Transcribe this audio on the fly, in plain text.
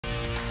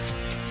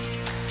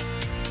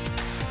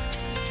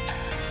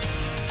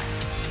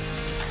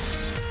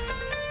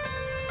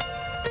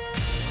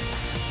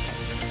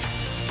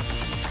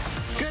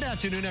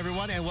afternoon,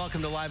 everyone, and welcome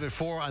to Live at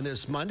 4 on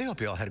this Monday. Hope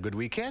you all had a good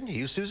weekend.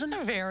 You, Susan?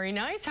 Very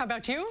nice. How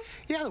about you?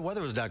 Yeah, the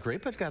weather was not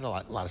great, but got a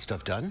lot of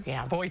stuff done.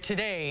 Yeah, boy,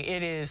 today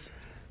it is.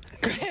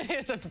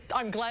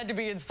 I'm glad to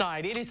be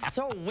inside. It is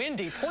so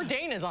windy. Poor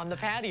Dana's on the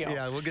patio.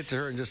 Yeah, we'll get to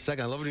her in just a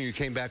second. I love it when you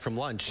came back from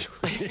lunch.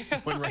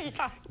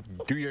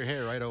 Do your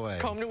hair right away.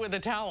 Combed it with a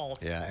towel.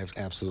 Yeah,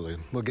 absolutely.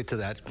 We'll get to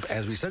that,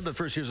 as we said. But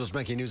first, here's what's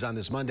making news on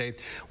this Monday.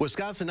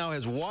 Wisconsin now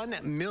has 1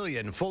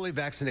 million fully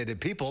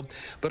vaccinated people.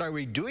 But are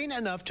we doing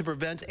enough to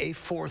prevent a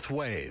fourth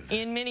wave?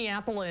 In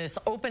Minneapolis,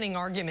 opening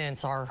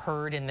arguments are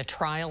heard in the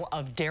trial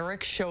of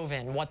Derek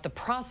Chauvin, what the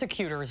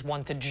prosecutors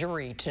want the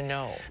jury to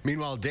know.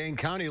 Meanwhile, Dane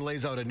County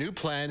lays out a new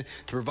plan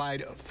to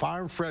provide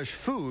farm-fresh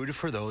food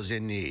for those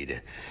in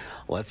need.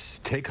 Let's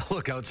take a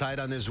look outside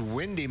on this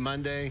windy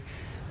Monday.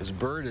 This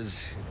bird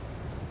is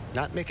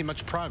not making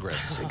much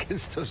progress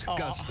against those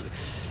gusts.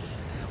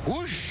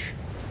 Whoosh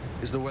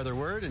is the weather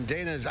word, and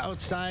Dana is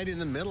outside in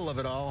the middle of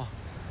it all.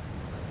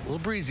 A little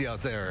breezy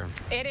out there.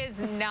 It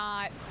is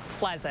not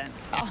pleasant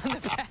on the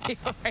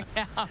patio right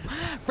now.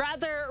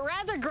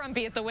 Rather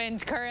grumpy at the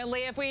wind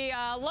currently. If we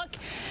look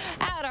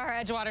at our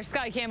Edgewater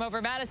sky cam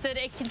over Madison,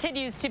 it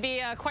continues to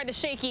be quite a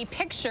shaky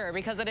picture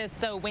because it is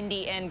so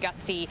windy and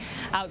gusty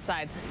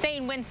outside.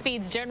 Sustained wind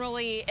speeds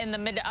generally in the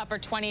mid to upper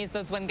 20s.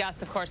 Those wind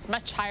gusts, of course,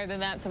 much higher than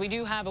that. So we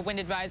do have a wind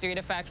advisory in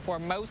effect for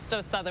most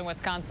of southern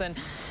Wisconsin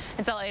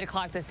until 8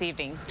 o'clock this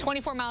evening.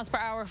 24 miles per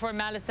hour for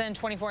Madison,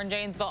 24 in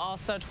Janesville,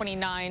 also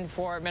 29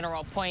 for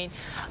Mineral Point.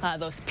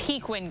 Those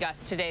peak wind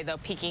gusts today, though,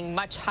 peaking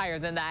much higher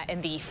than that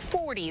in the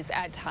 40s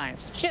at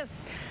times.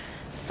 Just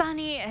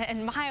sunny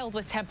and mild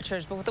with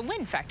temperatures, but with the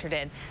wind factored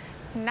in,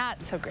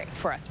 not so great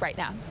for us right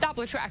now.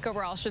 Doppler track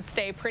overall should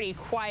stay pretty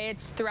quiet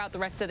throughout the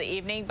rest of the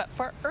evening, but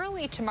for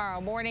early tomorrow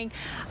morning,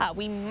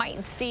 we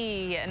might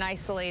see an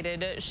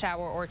isolated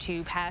shower or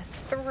two pass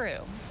through.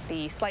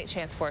 The slight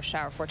chance for a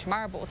shower for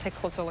tomorrow, but we'll take a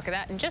closer look at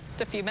that in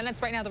just a few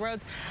minutes. Right now, the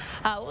roads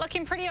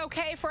looking pretty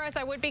okay for us.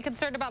 I would be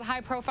concerned about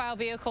high-profile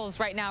vehicles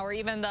right now, or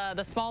even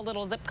the small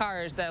little zip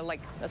cars,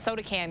 like a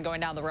soda can going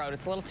down the road.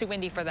 It's a little too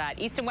windy for that.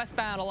 East and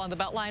westbound along the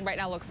Beltline right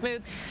now looks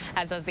smooth,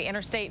 as does the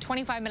interstate.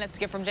 25 minutes to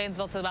get from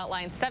Janesville to the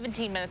Beltline,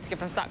 17 minutes to get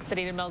from Sauk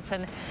City to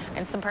Milton,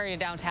 and some Prairie to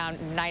downtown,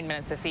 9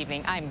 minutes this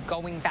evening. I'm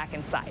going back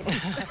inside.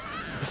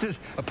 This is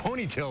a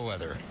ponytail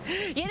weather.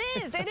 It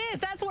is.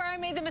 That's where I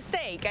made the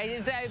mistake.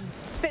 I'm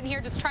sitting here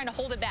just trying to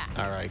hold it back.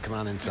 All right, come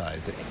on inside.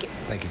 Thank you.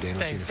 Thank you, Dana.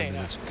 Thanks, See you in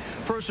a few minutes.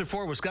 First at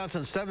 4,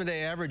 Wisconsin's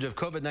 7-day average of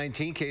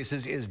COVID-19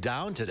 cases is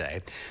down today.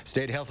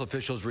 State health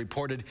officials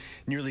reported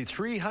nearly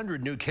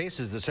 300 new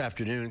cases this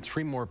afternoon.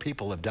 3 more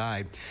people have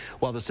died.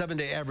 While the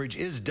 7-day average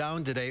is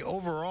down today,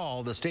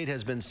 overall, the state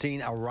has been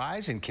seeing a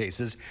rise in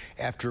cases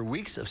after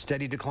weeks of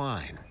steady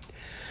decline.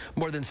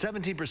 More than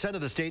 17%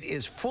 of the state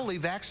is fully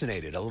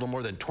vaccinated. A little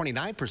more than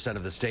 29%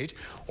 of the state,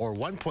 or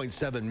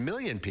 1.7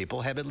 million people,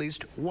 have at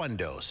least 1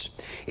 dose.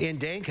 In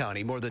Dane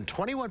County, more than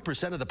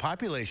 21% of the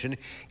population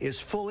is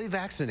fully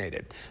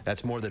vaccinated.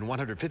 That's more than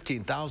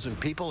 115,000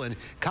 people and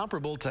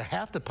comparable to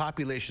half the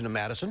population of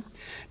Madison.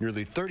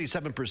 Nearly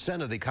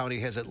 37% of the county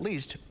has at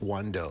least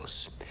 1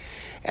 dose.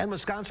 And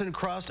Wisconsin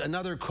crossed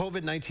another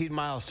COVID-19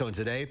 milestone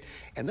today,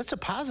 and that's a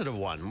positive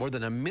one. More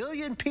than 1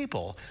 million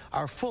people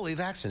are fully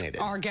vaccinated.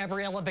 Our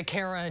Gabriella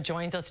Becerra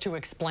joins us to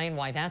explain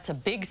why that's a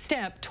big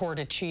step toward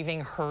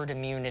achieving herd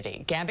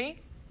immunity. Gabby?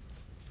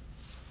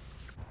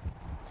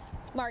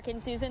 Mark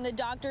and Susan, the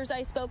doctors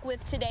I spoke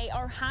with today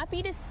are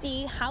happy to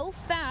see how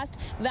fast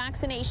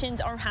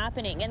vaccinations are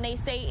happening, and they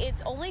say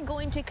it's only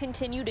going to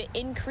continue to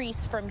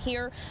increase from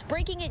here.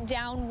 Breaking it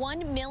down,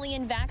 1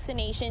 million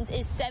vaccinations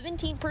is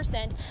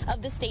 17%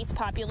 of the state's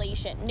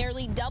population.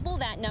 Nearly double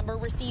that number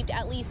received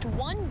at least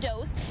 1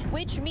 dose,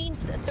 which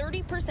means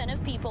 30%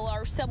 of people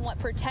are somewhat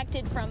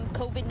protected from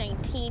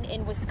COVID-19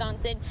 in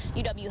Wisconsin.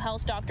 UW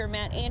Health Dr.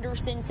 Matt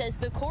Anderson says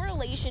the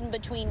correlation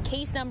between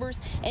case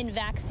numbers and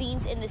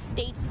vaccines in the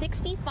state's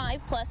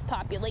 65-plus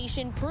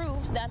population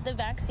proves that the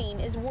vaccine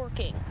is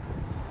working.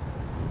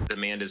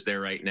 Demand is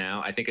there right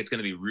now. I think it's going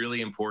to be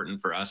really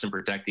important for us in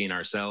protecting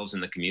ourselves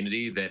and the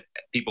community that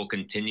people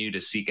continue to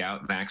seek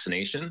out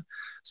vaccination.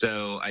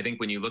 So I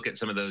think when you look at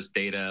some of those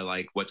data,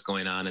 like what's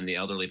going on in the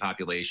elderly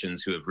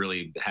populations who have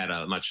really had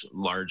a much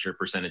larger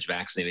percentage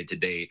vaccinated to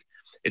date,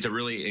 it's a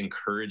really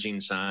encouraging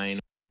sign.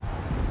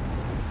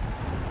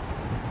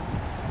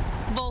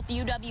 Both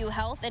UW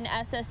Health and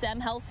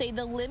SSM Health say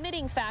the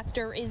limiting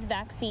factor is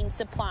vaccine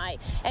supply.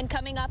 And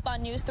coming up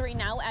on News 3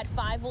 Now at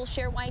 5, we'll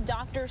share why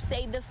doctors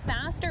say the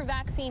faster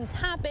vaccines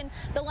happen,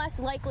 the less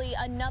likely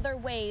another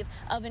wave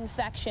of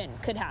infection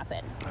could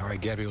happen. All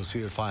right, Gabby, we'll see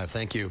you at 5.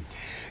 Thank you.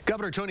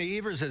 Governor Tony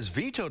Evers has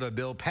vetoed a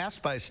bill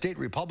passed by state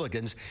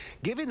Republicans,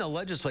 giving the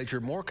legislature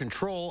more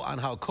control on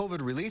how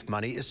COVID relief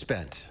money is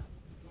spent.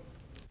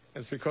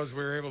 It's because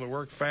we were able to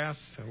work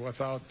fast and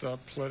without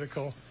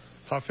political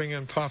huffing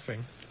and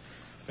puffing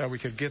that we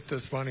could get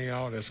this money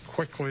out as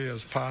quickly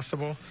as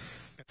possible.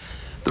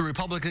 The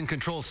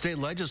Republican-controlled state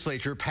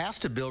legislature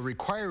passed a bill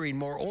requiring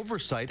more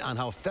oversight on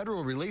how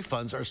federal relief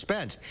funds are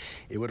spent.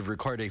 It would have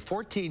required a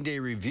 14-day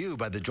review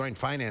by the Joint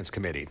Finance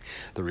Committee.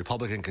 The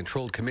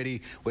Republican-controlled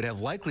committee would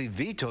have likely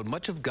vetoed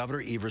much of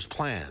Governor Evers'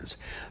 plans.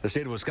 The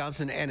state of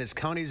Wisconsin and its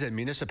counties and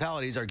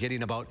municipalities are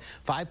getting about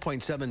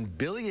 $5.7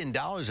 billion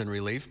in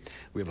relief.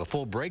 We have a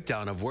full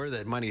breakdown of where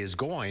that money is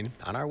going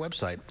on our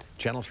website,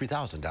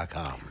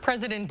 channel3000.com.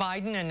 President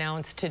Biden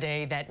announced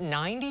today that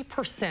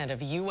 90%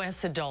 of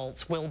U.S.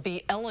 adults will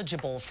be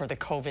eligible for the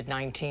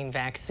COVID-19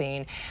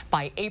 vaccine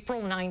by April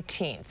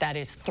 19th. That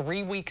is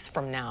 3 weeks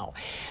from now.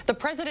 The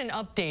president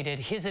updated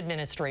his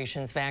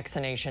administration's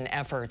vaccination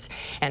efforts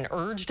and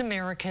urged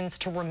Americans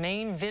to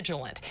remain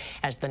vigilant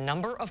as the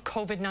number of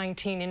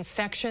COVID-19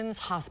 infections,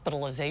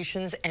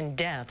 hospitalizations, and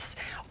deaths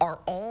are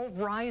all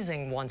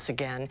rising once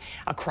again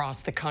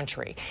across the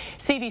country.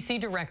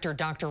 CDC Director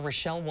Dr.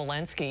 Rochelle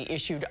Walensky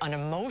issued an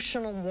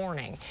emotional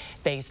warning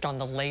based on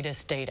the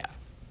latest data.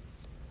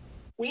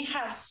 We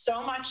have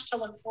so much to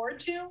look forward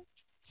to,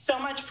 so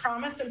much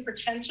promise and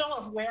potential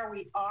of where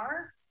we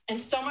are, and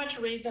so much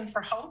reason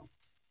for hope.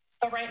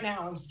 But right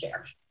now, I'm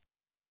scared.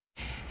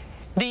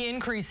 The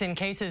increase in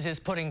cases is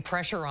putting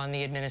pressure on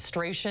the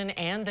administration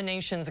and the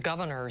nation's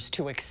governors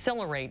to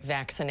accelerate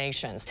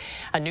vaccinations.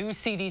 A new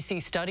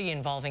CDC study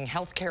involving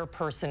healthcare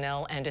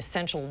personnel and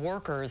essential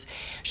workers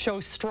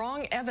shows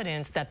strong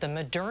evidence that the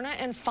Moderna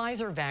and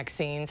Pfizer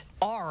vaccines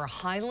are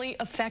highly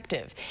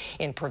effective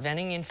in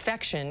preventing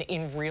infection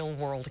in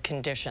real-world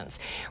conditions.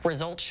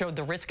 Results showed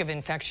the risk of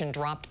infection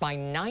dropped by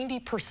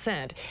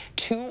 90%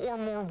 2 or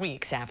more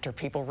weeks after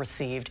people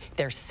received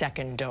their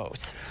second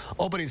dose.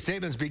 Opening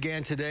statements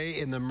began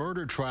today in the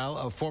murder trial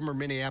of former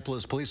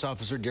Minneapolis police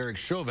officer Derek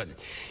Chauvin.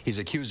 He's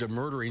accused of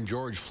murdering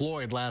George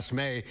Floyd last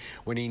May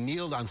when he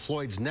kneeled on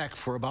Floyd's neck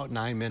for about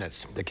 9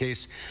 minutes. The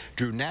case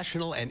drew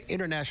national and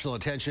international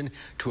attention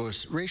to a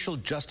racial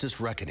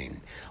justice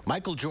reckoning.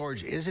 Michael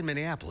George is in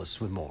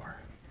Minneapolis with more.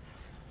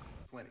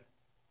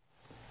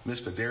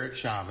 Mr. Derek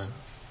Chauvin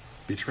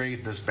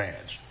betrayed this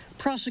badge.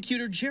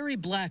 Prosecutor Jerry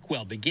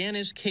Blackwell began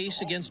his case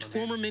against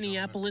former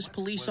Minneapolis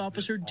police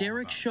officer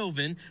Derek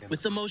Chauvin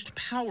with the most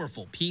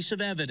powerful piece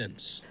of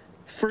evidence.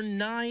 For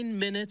 9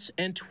 minutes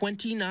and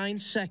 29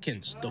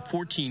 seconds, the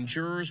 14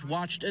 jurors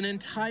watched an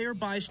entire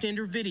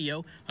bystander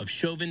video of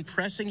Chauvin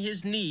pressing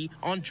his knee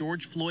on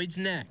George Floyd's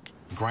neck.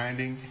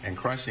 Grinding and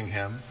crushing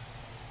him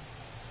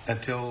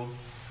until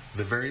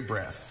the very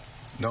breath,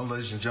 no,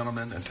 ladies and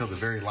gentlemen, until the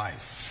very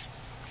life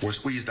were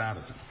squeezed out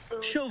of him.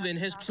 Chauvin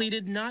has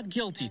pleaded not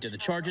guilty to the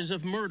charges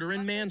of murder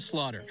and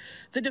manslaughter.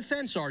 The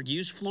defense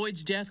argues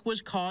Floyd's death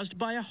was caused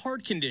by a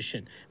heart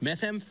condition,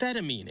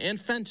 methamphetamine, and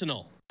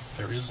fentanyl.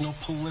 There is no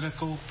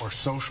political or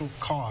social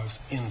cause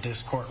in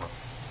this courtroom.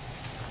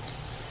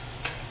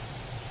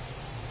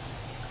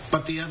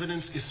 But the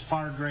evidence is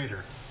far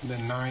greater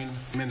than 9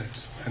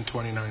 minutes and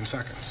 29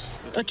 seconds.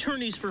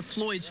 Attorneys for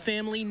Floyd's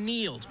family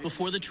kneeled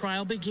before the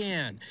trial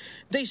began.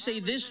 They say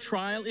this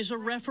trial is a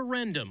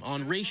referendum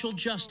on racial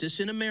justice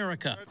in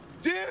America.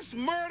 This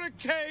murder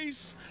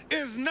case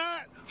is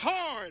not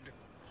hard.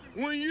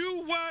 When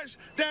you watch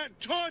that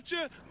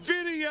torture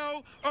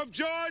video of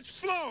George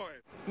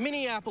Floyd.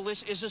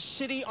 Minneapolis is a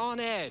city on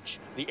edge.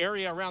 The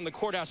area around the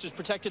courthouse is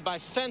protected by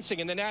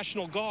fencing and the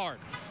National Guard.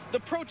 The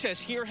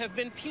protests here have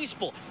been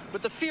peaceful,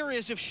 but the fear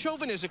is if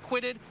Chauvin is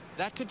acquitted,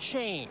 that could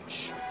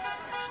change.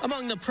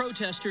 Among the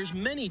protesters,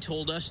 many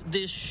told us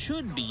this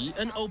should be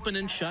an open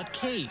and shut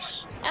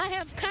case. I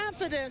have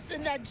confidence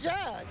in that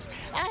judge.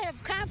 I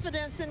have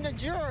confidence in the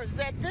jurors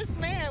that this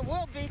man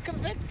will be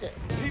convicted.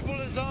 People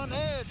is on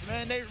edge,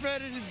 man. They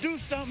ready to do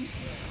something.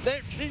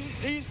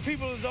 These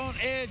people is on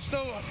edge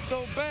so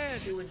bad.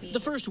 The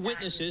first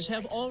witnesses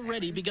have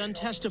already begun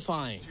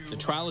testifying. The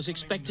trial is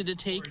expected to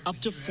take up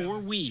to 4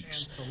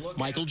 weeks.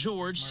 Michael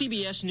George,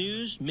 CBS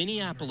News,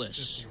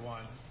 Minneapolis.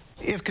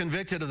 If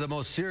convicted of the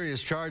most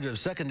serious charge of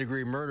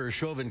second-degree murder,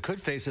 Chauvin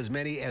could face as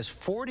many as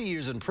 40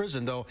 years in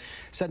prison, though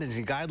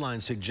sentencing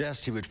guidelines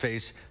suggest he would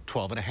face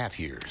 12.5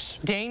 years.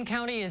 Dane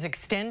County is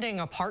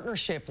extending a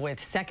partnership with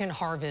Second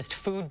Harvest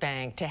Food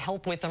Bank to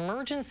help with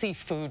emergency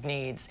food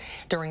needs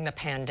during the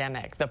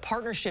pandemic. The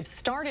partnership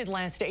started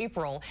last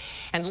April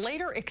and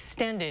later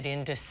extended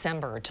in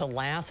December to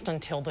last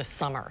until the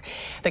summer.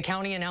 The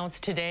county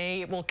announced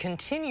today it will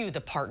continue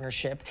the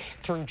partnership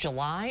through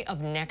July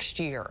of next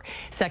year.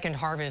 Second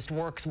Harvest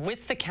works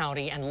with the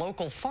county and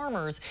local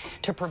farmers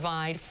to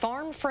provide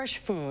farm-fresh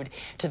food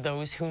to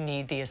those who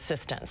need the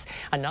assistance.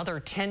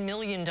 Another $10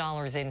 million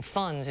in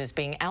funds is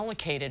being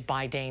allocated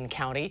by Dane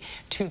County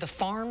to the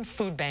Farm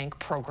Food Bank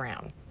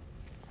program.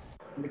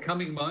 In the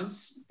coming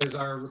months, as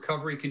our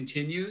recovery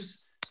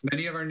continues,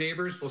 many of our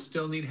neighbors will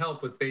still need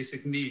help with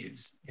basic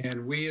needs,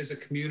 and we as a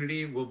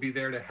community will be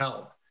there to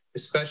help,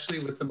 especially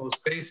with the most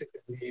basic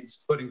of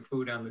needs, putting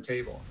food on the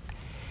table.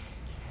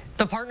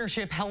 The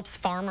partnership helps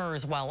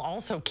farmers while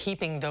also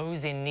keeping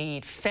those in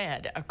need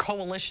fed. A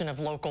coalition of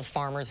local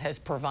farmers has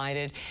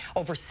provided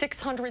over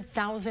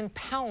 600,000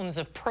 pounds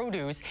of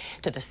produce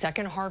to the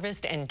Second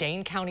Harvest and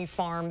Dane County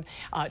Farm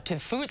to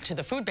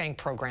the food bank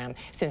program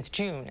since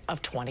June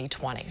of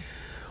 2020.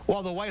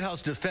 While the White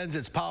House defends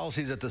its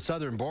policies at the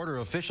southern border,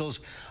 officials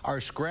are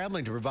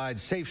scrambling to provide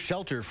safe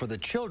shelter for the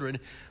children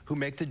who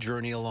make the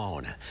journey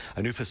alone.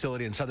 A new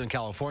facility in Southern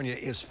California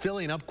is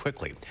filling up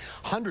quickly.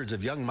 Hundreds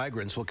of young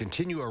migrants will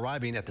continue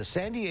arriving at the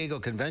San Diego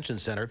Convention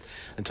Center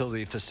until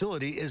the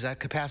facility is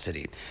at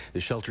capacity. The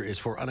shelter is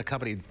for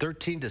unaccompanied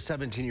 13 to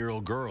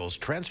 17-year-old girls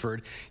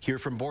transferred here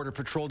from Border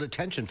Patrol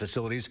detention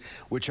facilities,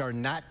 which are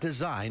not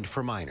designed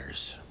for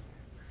minors.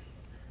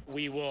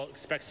 We will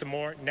expect some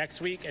more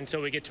next week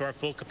until we get to our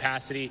full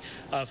capacity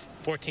of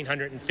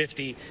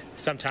 1,450,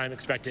 sometime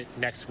expected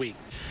next week.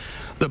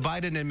 The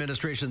Biden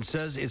administration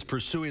says it's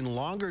pursuing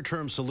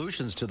longer-term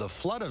solutions to the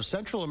flood of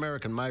Central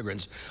American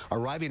migrants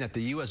arriving at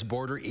the U.S.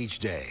 border each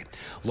day.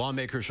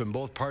 Lawmakers from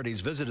both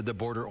parties visited the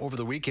border over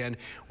the weekend,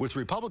 with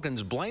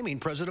Republicans blaming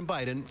President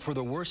Biden for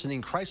the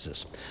worsening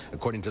crisis.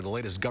 According to the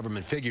latest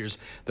government figures,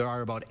 there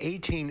are about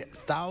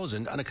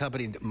 18,000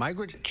 unaccompanied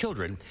migrant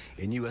children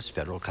in U.S.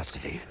 federal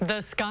custody.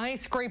 The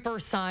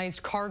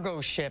skyscraper-sized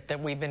cargo ship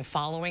that we've been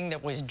following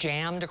that was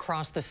jammed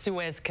across the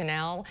Suez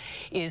Canal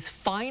is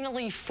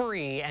finally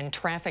free, and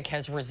traffic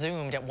has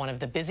resumed at one of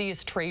the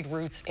busiest trade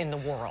routes in the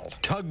world.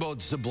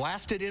 Tugboats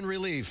blasted in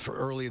relief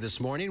early this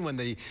morning when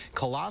the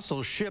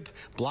colossal ship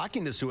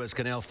blocking the Suez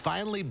Canal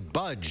finally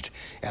budged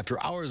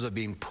after hours of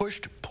being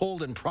pushed,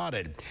 pulled, and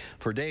prodded.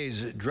 For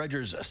days,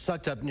 dredgers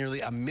sucked up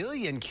nearly 1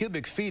 million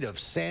cubic feet of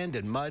sand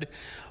and mud.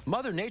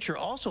 Mother Nature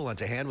also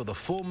lent a hand with a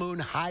full moon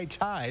high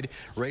tide,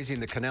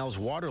 raising the canal's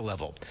water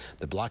level.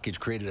 The blockage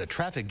created a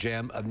traffic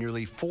jam of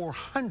nearly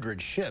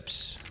 400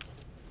 ships.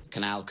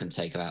 Canal can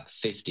take about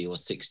 50 or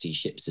 60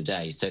 ships a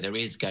day, so there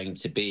is going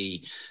to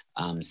be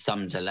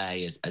some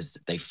delay as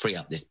they free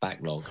up this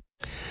backlog.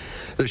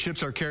 The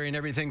ships are carrying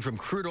everything from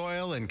crude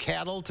oil and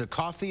cattle to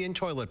coffee and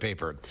toilet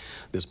paper.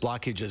 This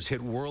blockage has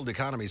hit world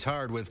economies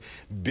hard, with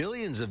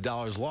billions of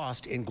dollars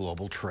lost in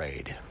global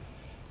trade.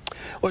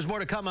 Well, there's more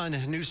to come on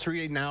News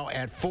 3 now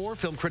at 4.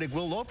 Film critic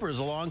Will Loper is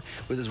along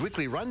with his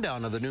weekly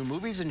rundown of the new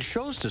movies and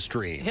shows to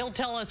stream. He'll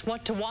tell us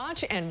what to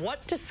watch and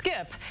what to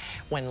skip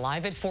when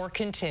Live at 4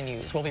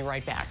 continues. We'll be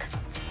right back.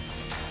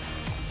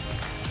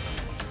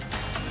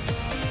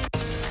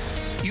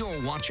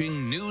 You're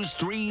watching News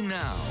 3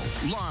 Now,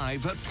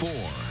 live at 4.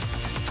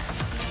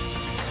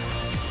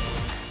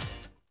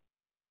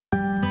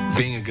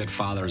 Being a good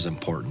father is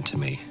important to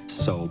me.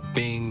 So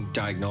being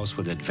diagnosed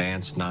with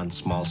advanced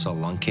non-small cell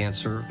lung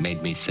cancer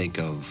made me think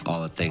of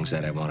all the things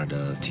that I wanted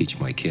to teach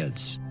my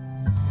kids.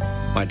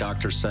 My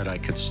doctor said I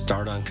could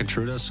start on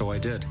Keytruda, so I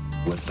did.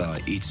 With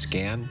each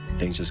scan,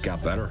 things just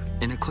got better.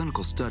 In a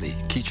clinical study,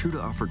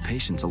 Keytruda offered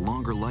patients a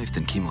longer life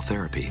than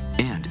chemotherapy,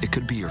 and it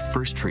could be your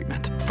first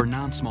treatment. For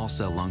non-small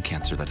cell lung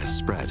cancer that has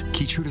spread,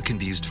 Keytruda can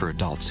be used for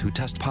adults who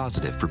test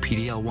positive for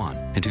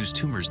PD-L1 and whose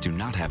tumors do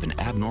not have an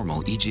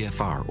abnormal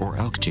EGFR or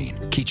ALK gene.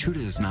 Keytruda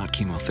is not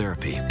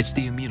chemotherapy. It's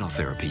the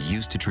immunotherapy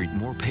used to treat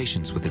more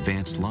patients with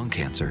advanced lung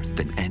cancer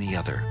than any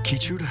other.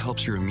 Keytruda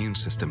helps your immune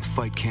system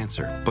fight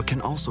cancer, but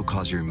can also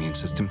cause your immune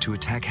system to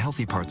attack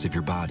healthy parts of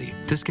your body.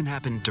 This can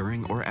happen during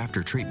or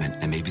after treatment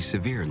and may be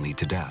severe and lead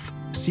to death.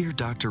 See your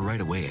doctor right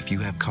away if you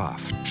have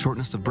cough,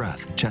 shortness of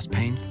breath, chest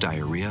pain,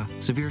 diarrhea,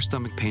 severe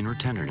stomach pain or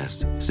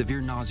tenderness,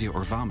 severe nausea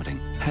or vomiting,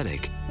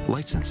 headache,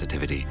 light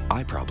sensitivity,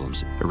 eye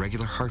problems,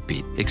 irregular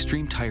heartbeat,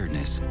 extreme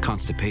tiredness,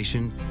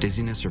 constipation,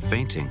 dizziness or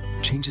fainting,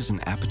 changes in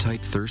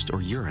appetite, thirst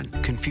or urine,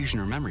 confusion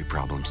or memory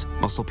problems,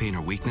 muscle pain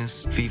or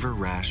weakness, fever,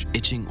 rash,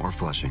 itching or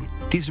flushing.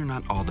 These are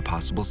not all the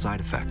possible side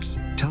effects.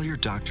 Tell your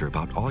doctor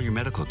about all your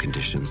medical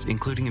conditions,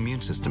 including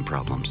immune system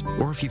problems,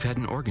 or if you've had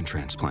an organ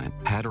transplant,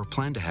 had or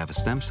plan to have a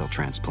stem cell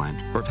transplant,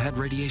 or have had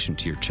radiation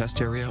to your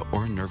chest area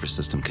or a nervous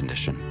system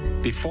condition.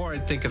 Before,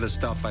 I'd think of the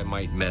stuff I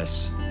might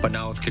miss, but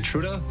now with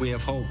Keytruda, we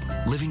have hope.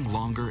 Living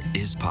longer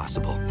is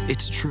possible.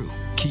 It's true.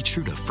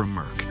 Keytruda from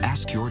Merck.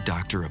 Ask your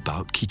doctor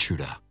about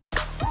Keytruda.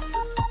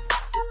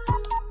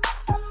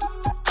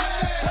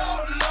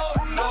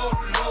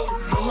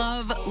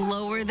 Love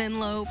lower than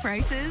low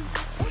prices?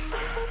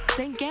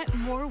 Then get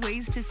more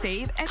ways to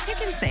save at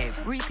Pick and Save,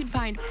 where you can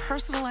find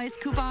personalized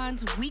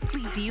coupons,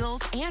 weekly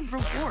deals, and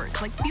rewards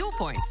like fuel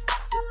points.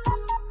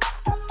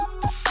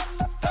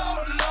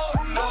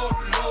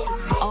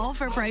 All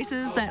for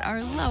prices that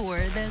are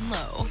lower than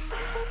low.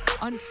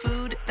 On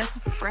food that's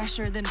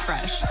fresher than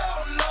fresh.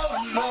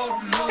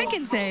 Pick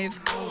and Save.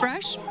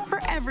 Fresh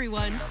for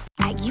everyone.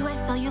 At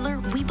US Cellular,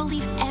 we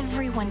believe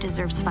everyone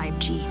deserves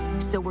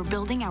 5G. So we're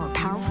building our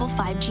powerful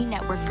 5G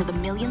network for the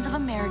millions of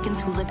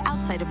Americans who live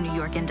outside of New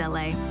York and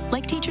LA,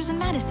 like teachers in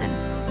Madison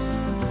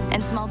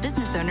and small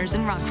business owners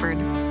in Rockford.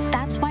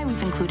 That's why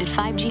we've included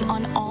 5G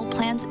on all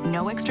plans,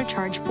 no extra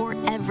charge for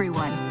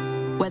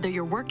everyone, whether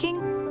you're working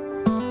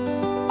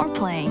or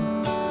playing.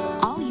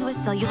 All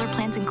U.S. Cellular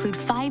plans include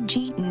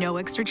 5G, no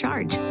extra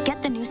charge.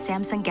 Get the new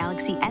Samsung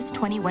Galaxy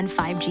S21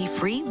 5G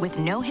free with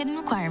no hidden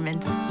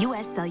requirements.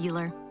 U.S.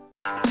 Cellular.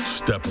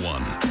 Step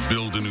 1,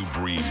 build a new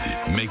breed.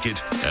 Make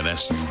it an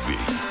SUV.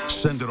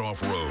 Send it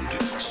off-road.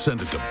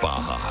 Send it to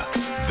Baja.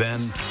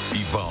 Then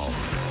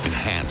evolve,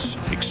 enhance,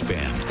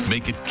 expand.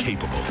 Make it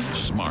capable,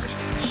 smart,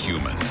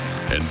 human.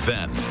 And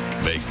then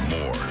make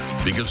more.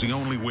 Because the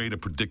only way to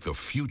predict the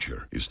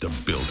future is to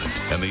build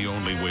it. And the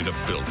only way to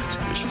build it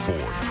is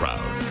Ford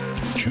Proud.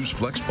 Choose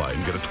FlexBuy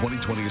and get a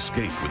 2020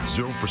 Escape with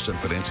 0%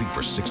 financing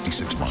for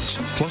 66 months.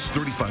 Plus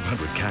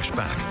 $3,500 cash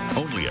back.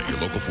 Only at your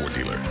local Ford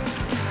dealer.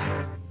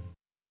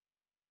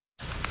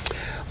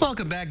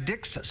 Welcome back.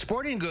 Dick's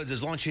Sporting Goods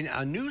is launching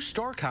a new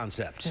store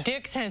concept.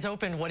 Dick's has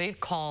opened what it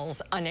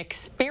calls an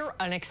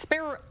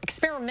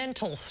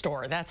experimental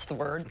store, that's the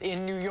word,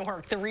 in New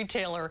York. The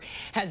retailer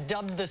has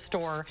dubbed the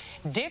store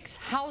Dick's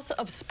House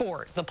of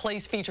Sport. The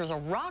place features a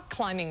rock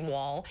climbing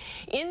wall,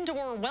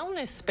 indoor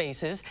wellness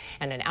spaces,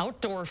 and an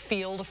outdoor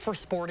field for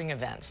sporting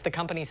events. The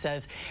company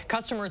says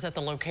customers at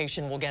the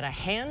location will get a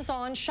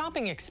hands-on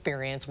shopping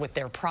experience with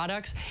their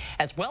products,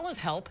 as well as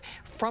help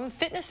from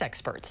fitness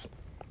experts.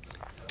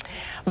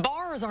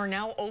 Bars are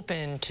now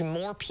open to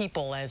more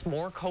people as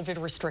more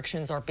COVID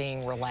restrictions are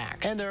being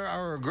relaxed. And there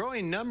are a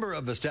growing number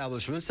of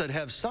establishments that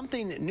have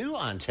something new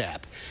on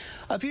tap.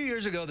 A few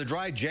years ago, the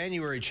Dry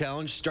January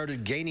Challenge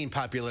started gaining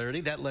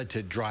popularity. That led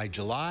to Dry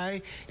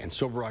July and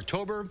Sober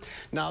October.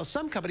 Now,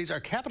 some companies are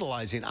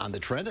capitalizing on the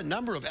trend. A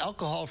number of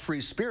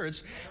alcohol-free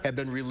spirits have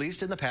been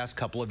released in the past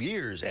couple of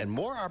years, and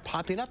more are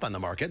popping up on the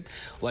market,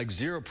 like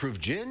zero-proof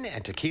gin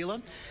and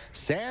tequila.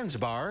 Sands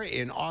Bar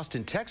in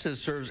Austin,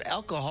 Texas, serves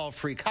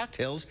alcohol-free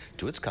cocktails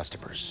to its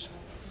customers.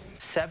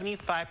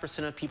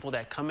 75% of people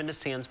that come into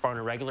Sands Bar on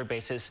a regular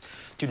basis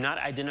do not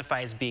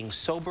identify as being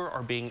sober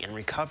or being in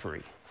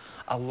recovery.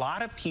 A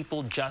lot of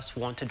people just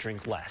want to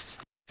drink less.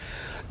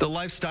 The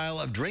lifestyle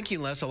of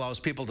drinking less allows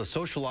people to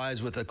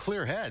socialize with a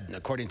clear head.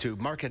 According to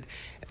market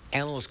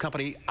analyst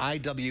company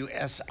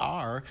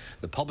IWSR,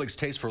 the public's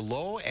taste for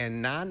low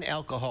and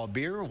non-alcohol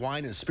beer,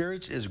 wine, and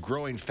spirits is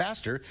growing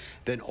faster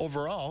than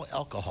overall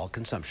alcohol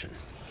consumption.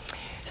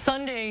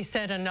 Sunday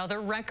set another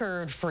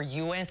record for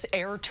U.S.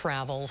 air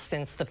travel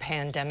since the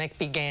pandemic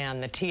began.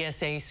 The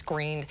TSA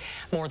screened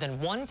more than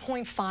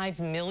 1.5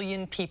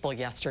 million people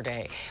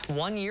yesterday.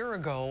 1 year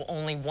ago,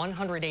 only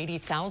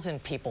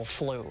 180,000 people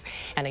flew.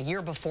 And a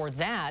year before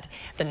that,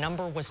 the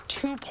number was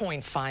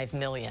 2.5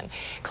 million.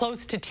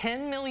 Close to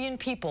 10 million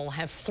people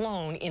have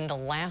flown in the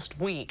last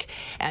week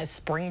as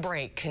spring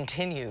break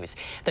continues.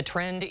 The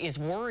trend is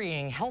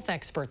worrying health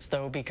experts,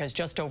 though, because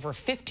just over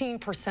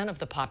 15% of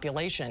the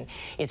population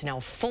is now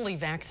fully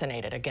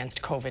vaccinated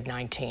against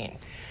COVID-19.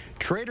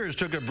 Traders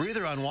took a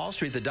breather on Wall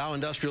Street. The Dow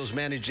Industrials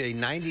managed a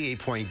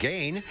 98-point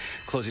gain,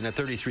 closing at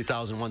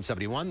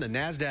 33,171. The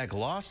NASDAQ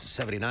lost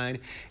 79,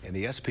 and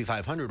the S&P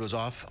 500 was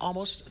off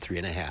almost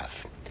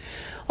 3.5.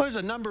 Well, there's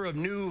a number of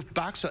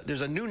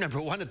there's a new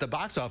 #1 at the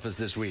box office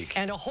this week.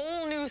 And a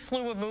whole new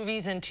slew of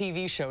movies and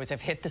TV shows have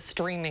hit the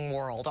streaming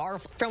world. Our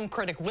film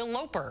critic Will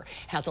Loper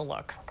has a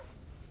look.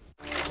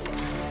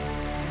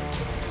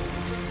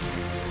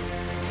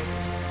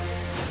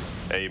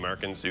 Hey,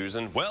 Mark and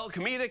Susan. Well,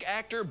 comedic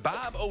actor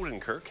Bob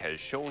Odenkirk has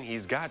shown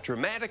he's got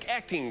dramatic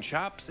acting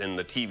chops in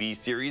the TV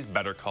series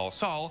Better Call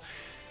Saul.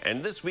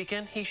 And this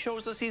weekend, he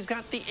shows us he's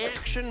got the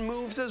action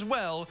moves as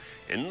well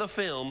in the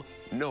film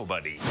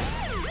Nobody.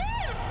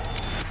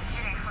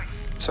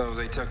 So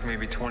they took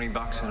maybe 20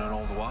 bucks and an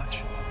old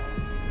watch?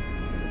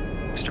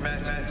 Mr.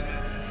 Madison,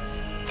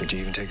 did you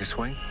even take a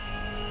swing?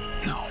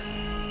 No.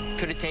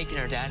 Could have taken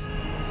her, Dad.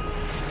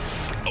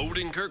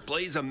 Odenkirk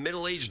plays a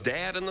middle-aged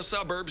dad in the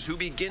suburbs who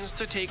begins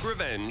to take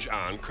revenge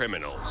on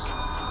criminals.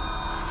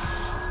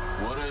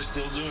 What are you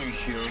still doing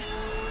here,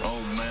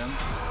 old man?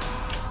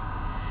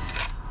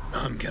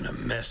 I'm gonna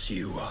mess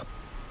you up.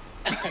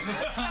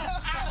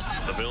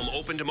 The film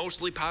opened to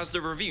mostly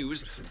positive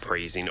reviews,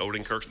 praising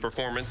Odenkirk's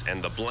performance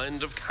and the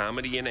blend of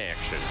comedy and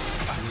action.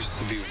 I used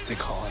to be what they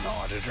call an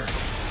auditor.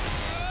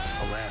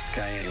 The last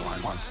guy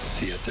anyone wants to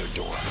see at their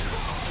door.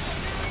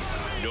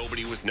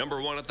 Nobody was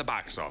 #1 at the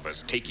box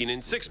office, taking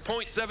in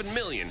 $6.7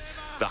 million,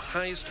 the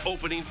highest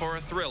opening for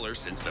a thriller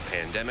since the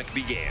pandemic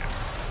began.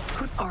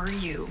 Who are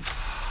you?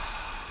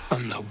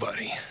 I'm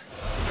nobody.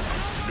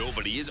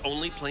 Nobody is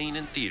only playing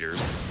in theaters,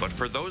 but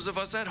for those of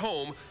us at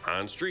home,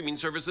 on streaming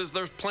services,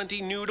 there's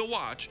plenty new to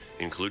watch,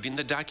 including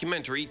the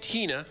documentary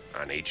Tina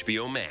on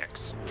HBO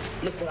Max.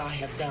 Look what I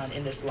have done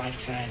in this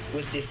lifetime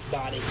with this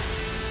body.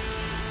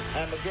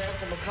 I'm a girl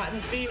from a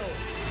cotton field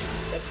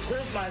that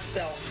pulled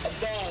myself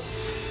above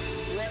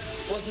what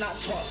was not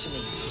taught to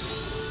me.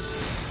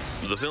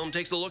 The film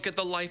takes a look at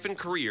the life and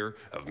career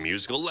of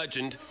musical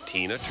legend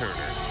Tina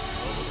Turner.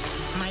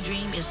 My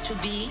dream is to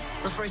be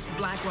the first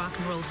black rock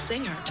and roll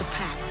singer to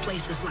pack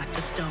places like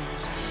the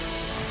Stones.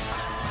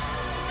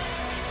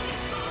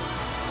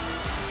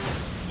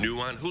 New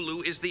on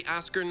Hulu is the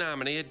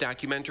Oscar-nominated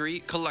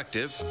documentary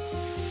Collective.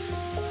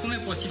 Cum e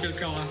posibil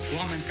ca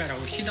oameni care au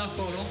ieșit de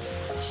acolo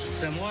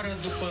să moară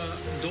după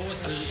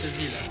 12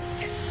 zile?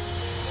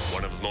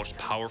 one of the most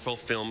powerful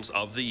films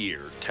of the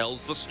year,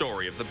 tells the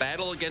story of the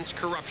battle against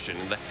corruption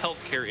in the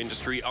healthcare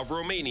industry of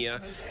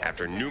Romania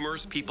after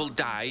numerous people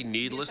died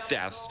needless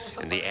deaths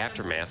in the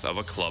aftermath of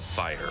a club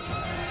fire.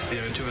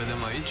 Iar ce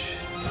vedem aici,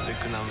 de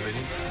când am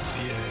venit,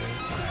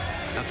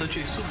 tot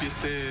ce-i sub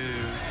este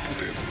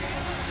putred.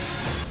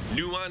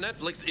 New on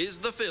Netflix is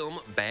the film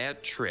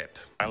Bad Trip.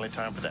 Finally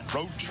time for that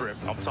road trip.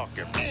 I'm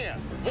talking,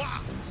 man,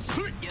 wow,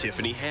 sweet.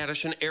 Tiffany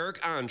Haddish and Eric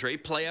Andre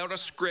play out a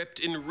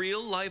script in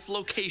real-life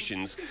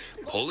locations,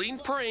 pulling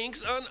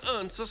pranks on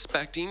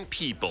unsuspecting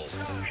people.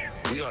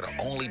 We are the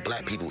only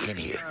black people in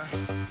here.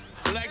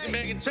 You like to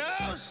make a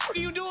toast? What are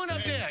you doing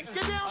up there?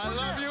 Get down. I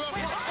love you.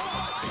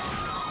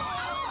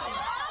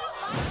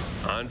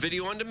 On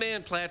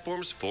video-on-demand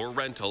platforms for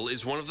rental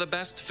is one of the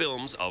best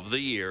films of the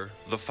year,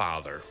 The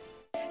Father.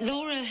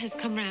 Laura has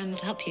come round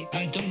to help you.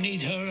 I don't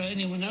need her or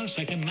anyone else.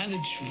 I can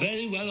manage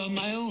very well on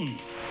my own.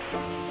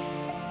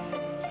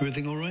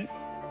 Everything all right?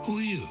 Who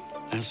are you?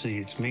 Anthony,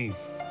 it's me,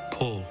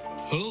 Paul.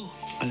 Who?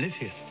 I live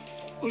here.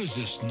 What is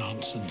this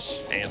nonsense?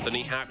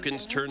 Anthony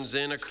Hopkins turns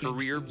in a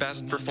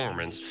career-best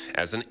performance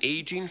as an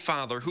aging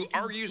father who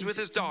argues with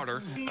his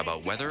daughter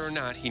about whether or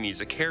not he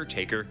needs a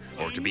caretaker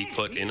or to be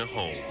put in a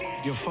home.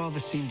 Your father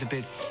seemed a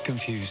bit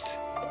confused.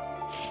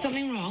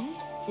 Something wrong?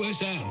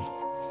 Where's Anne?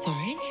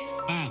 Sorry?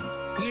 Anne,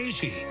 where is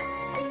she?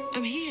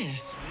 I'm here.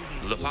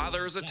 The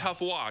Father is a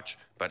tough watch,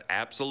 but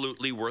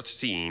absolutely worth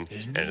seeing,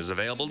 and is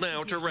available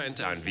now to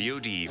rent on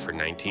VOD for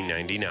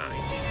 $19.99.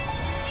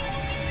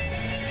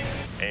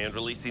 And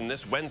releasing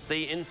this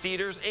Wednesday in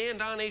theaters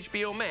and on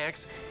HBO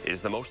Max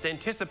is the most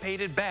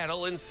anticipated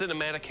battle in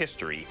cinematic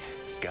history,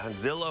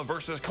 Godzilla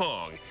vs.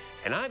 Kong.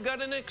 And I've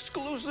got an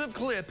exclusive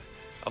clip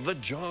of the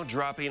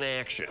jaw-dropping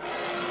action.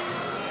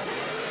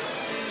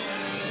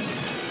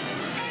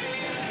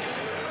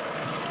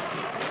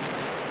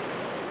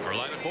 For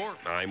Live at 4,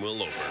 I'm Will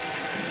Loper.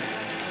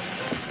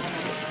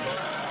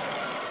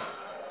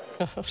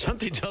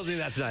 Something tells me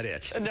that's not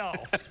it. No.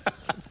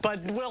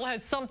 But Will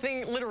has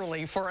something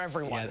literally for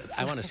everyone. Yeah,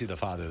 I want to see The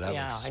Father. That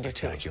looks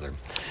spectacular. I do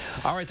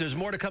too. All right, there's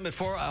more to come at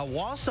 4. A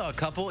Wausau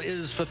couple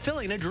is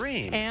fulfilling a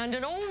dream. And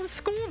an old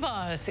school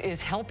bus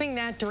is helping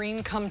that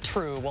dream come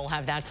true. We'll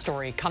have that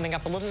story coming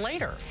up a little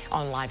later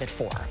on Live at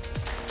 4.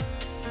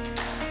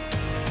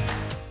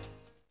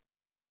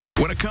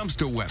 When it comes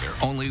to weather,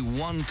 only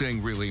one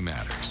thing really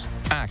matters: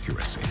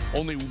 accuracy.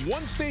 Only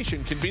one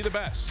station can be the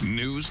best.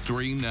 News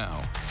 3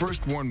 Now.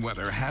 First Warn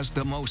Weather has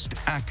the most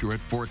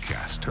accurate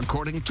forecast,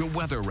 according to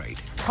Weather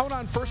Rate. Count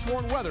on First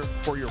Warn Weather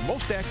for your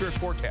most accurate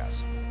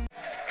forecast.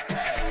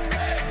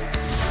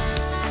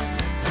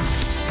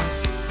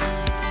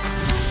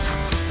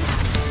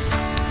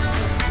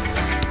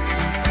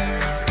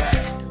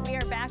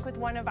 With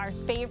one of our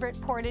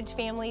favorite Portage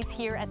families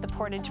here at the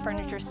Portage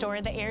Furniture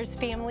Store, the Ayers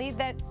family,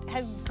 that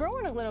has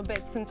grown a little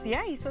bit since,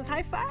 yeah, he says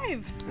high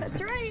five. That's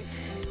right.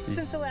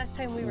 Since the last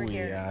time we were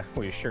here.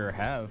 We sure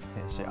have.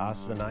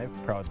 Austin and I,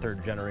 proud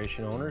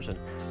third-generation owners, and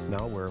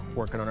now we're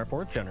working on our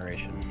fourth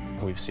generation.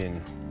 We've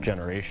seen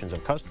generations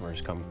of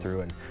customers come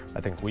through, and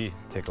I think we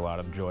take a lot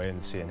of joy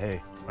in seeing,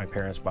 hey, my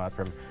parents bought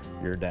from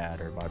your dad,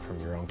 or bought from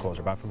your uncles,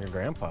 or bought from your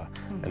grandpa,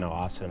 and now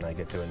Austin and I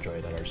get to enjoy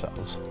that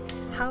ourselves.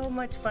 How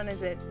much fun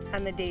is it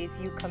on the days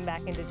you come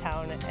back into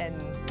town and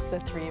the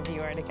three of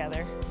you are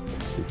together?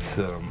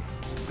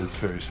 It's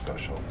very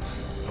special.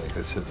 Like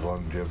I said, the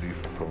longevity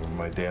from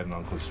my dad and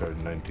uncle started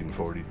in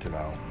 1940 to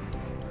now.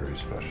 Very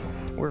special.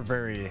 We're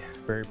very,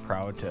 very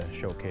proud to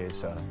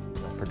showcase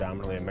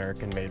predominantly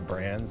American-made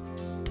brands.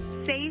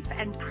 Safe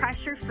and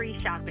pressure-free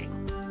shopping.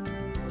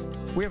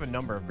 We have a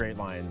number of great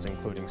lines,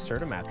 including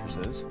Serta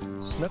mattresses,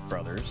 Smith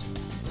Brothers,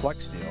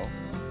 Flex Steel,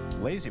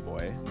 Lazy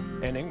Boy,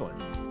 and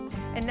England.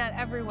 And not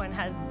everyone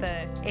has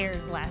the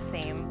Ayers last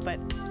name, but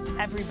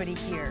everybody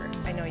here,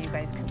 I know you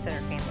guys consider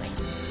family.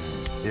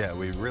 Yeah,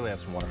 we really have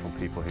some wonderful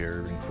people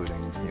here,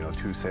 including,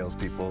 two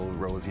salespeople,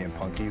 Rosie and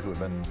Punky, who have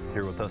been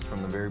here with us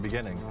from the very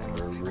beginning, and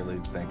we're really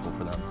thankful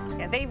for them.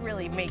 Yeah, they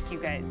really make you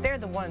guys, they're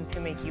the ones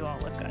who make you all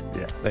look good.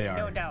 Yeah, they are.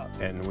 No doubt.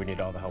 And we need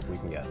all the help we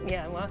can get.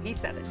 Yeah, well, he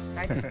said it.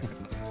 I do.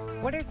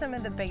 What are some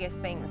of the biggest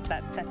things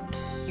that sets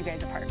you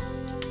guys apart?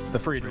 The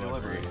free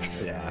delivery.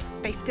 Yeah.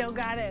 They still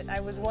got it. I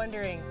was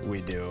wondering.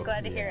 We do.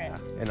 Glad to hear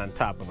it. And on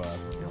top of a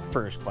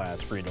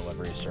first-class free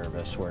delivery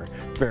service, we're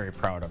very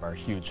proud of our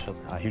huge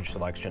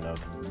selection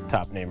of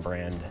top-name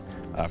brand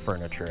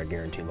furniture at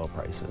guaranteed low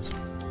prices.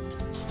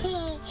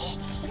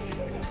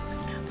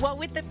 Well,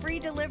 with the free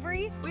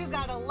delivery, we've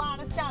got a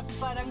lot of stops,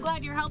 but I'm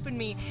glad you're helping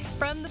me.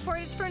 From the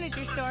Portage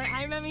Furniture Store,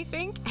 I'm Emmy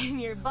Fink,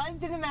 and you're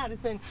buzzed into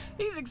Madison.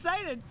 He's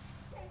excited.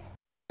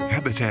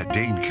 Habitat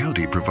Dane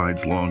County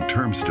provides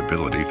long-term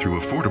stability through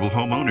affordable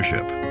home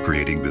ownership,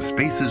 creating the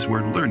spaces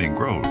where learning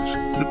grows,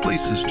 the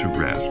places to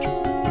rest,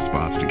 the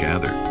spots to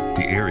gather,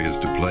 the areas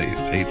to play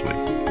safely.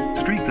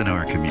 Strengthen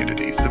our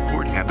community.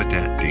 Support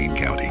Habitat Dane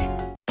County.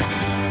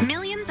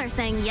 Millions are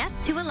saying yes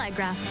to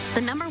Allegra,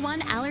 the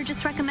 #1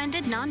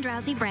 allergist-recommended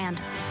non-drowsy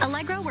brand.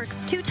 Allegra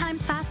works 2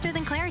 times faster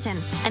than Claritin,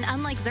 and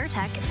unlike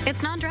Zyrtec,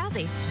 it's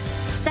non-drowsy.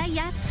 Say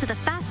yes to the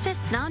fastest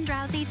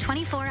non-drowsy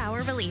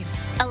 24-hour relief.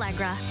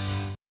 Allegra.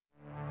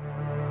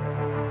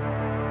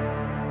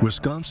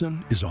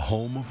 Wisconsin is a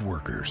home of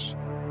workers.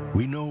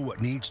 We know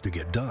what needs to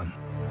get done,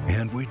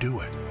 and we do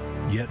it.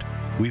 Yet,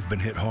 we've been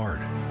hit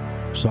hard,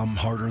 some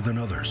harder than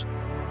others.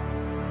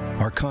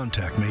 Our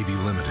contact may be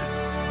limited,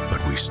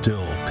 but we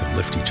still can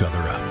lift each other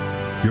up.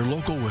 Your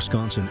local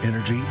Wisconsin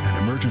energy and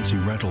emergency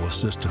rental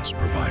assistance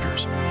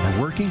providers are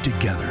working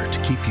together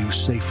to keep you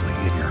safely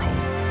in your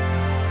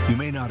home. You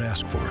may not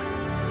ask for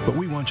it, but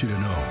we want you to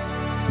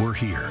know we're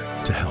here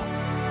to help.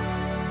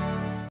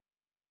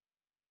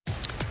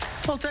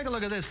 Well, take a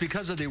look at this.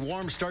 Because of the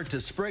warm start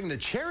to spring, the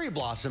cherry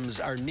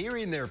blossoms are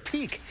nearing their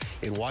peak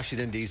in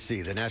Washington,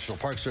 D.C. The National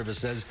Park Service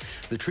says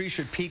the tree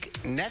should peak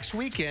next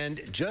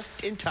weekend, just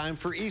in time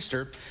for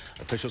Easter.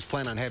 Officials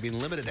plan on having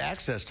limited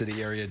access to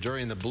the area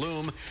during the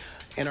bloom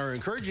and are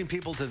encouraging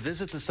people to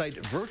visit the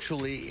site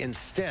virtually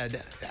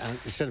instead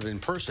of in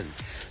person.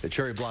 The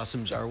cherry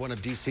blossoms are one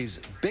of D.C.'s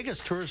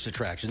biggest tourist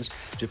attractions.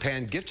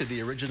 Japan gifted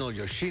the original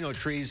Yoshino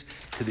trees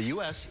to the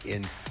U.S.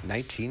 in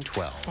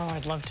 1912. Oh,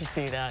 I'd love to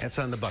see that. That's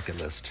on the bucket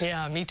list.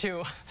 Yeah, me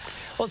too.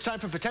 Well, it's time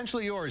for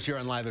Potentially Yours here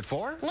on Live at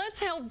 4. Let's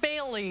help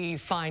Bailey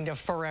find a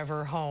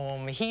forever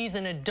home. He's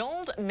an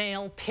adult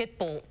male pit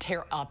bull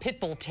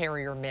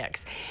terrier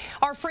mix.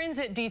 Our friends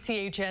at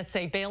DCHS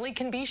say Bailey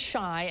can be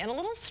shy and a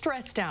little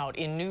stressed out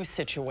in new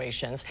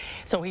situations.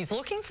 So he's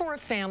looking for a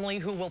family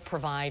who will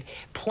provide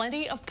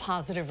plenty of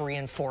positive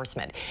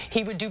reinforcement.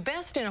 He would do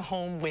best in a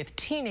home with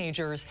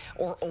teenagers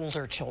or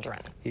older children.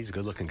 He's a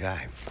good-looking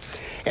guy.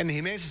 And the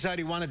Humane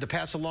Society wanted to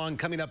pass along,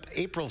 coming up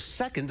April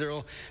 2nd, there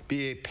will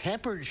be a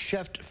Pampered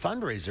Chef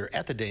fundraiser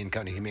at the Dane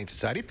County Humane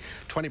Society.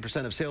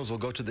 20% of sales will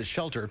go to the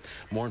shelter.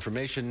 More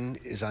information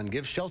is on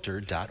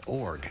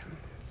giveshelter.org.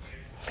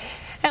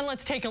 And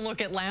let's take a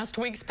look at last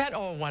week's pet.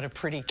 Oh, what a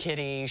pretty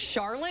kitty.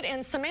 Charlotte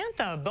and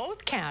Samantha,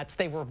 both cats,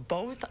 they were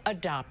both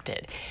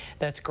adopted.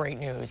 That's great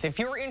news. If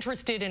you're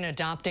interested in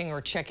adopting or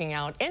checking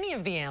out any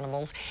of the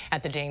animals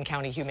at the Dane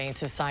County Humane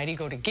Society,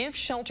 go to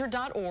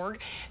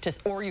giveshelter.org,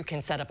 or you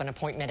can set up an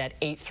appointment at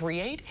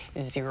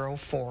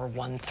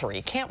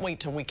 838-0413. Can't wait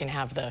till we can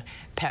have the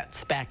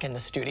pets back in the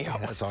studio. Yeah,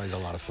 that's always a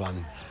lot of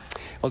fun.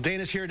 Well,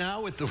 Dana's here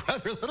now with the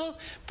weather a little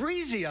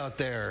breezy out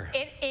there.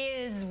 It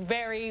is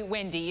very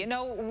windy. You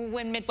know,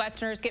 when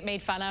Midwesterners get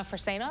made fun of for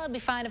saying, oh, it'd be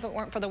fine if it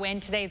weren't for the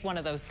wind, today's one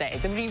of those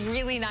days. It would be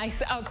really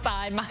nice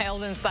outside,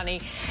 mild and sunny,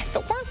 if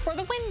it weren't for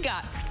the wind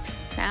gusts.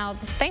 Now,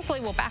 thankfully,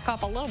 we'll back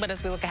off a little bit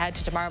as we look ahead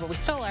to tomorrow, but we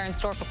still are in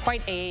store for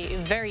quite a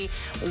very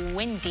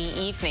windy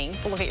evening.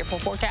 We'll look at your full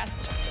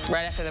forecast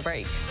right after the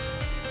break.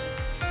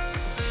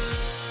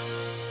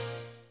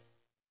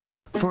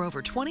 For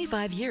over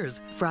 25 years,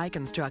 Fry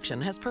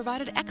Construction has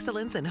provided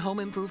excellence in home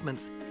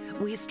improvements.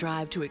 We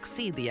strive to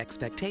exceed the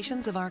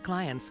expectations of our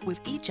clients with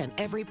each and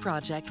every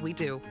project we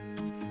do.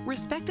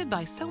 Respected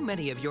by so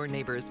many of your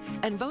neighbors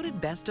and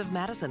voted best of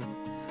Madison,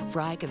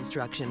 Fry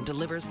Construction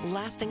delivers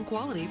lasting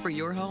quality for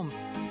your home.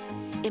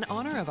 In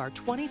honor of our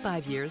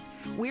 25 years,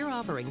 we're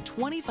offering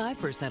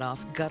 25%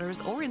 off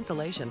gutters or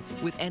insulation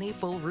with any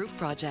full roof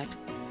project.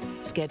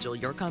 Schedule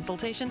your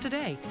consultation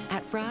today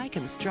at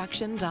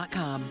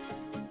fryconstruction.com.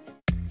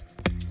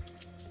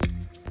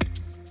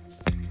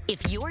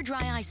 If your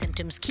dry eye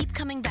symptoms keep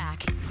coming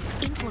back,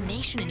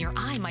 inflammation in your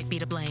eye might be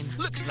to blame.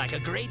 Looks like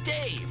a great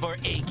day for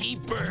achy,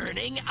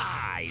 burning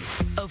eyes.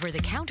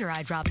 Over-the-counter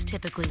eye drops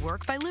typically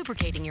work by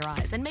lubricating your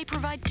eyes and may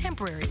provide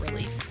temporary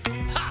relief.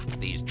 Ha!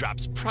 These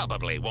drops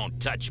probably won't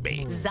touch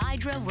me.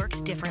 Xiidra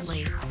works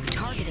differently,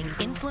 targeting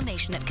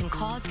inflammation that can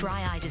cause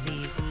dry eye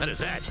disease. What is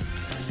that?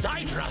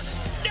 Xiidra?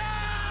 No!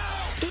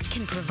 It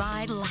can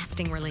provide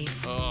lasting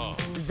relief. Oh.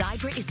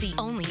 Xiidra is the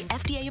only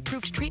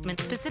FDA-approved treatment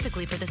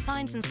specifically for the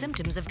signs and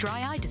symptoms of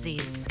dry eye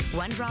disease.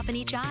 1 drop in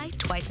each eye,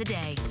 twice a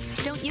day.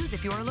 Don't use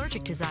if you're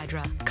allergic to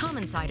Xiidra.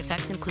 Common side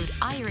effects include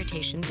eye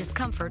irritation,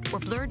 discomfort, or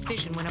blurred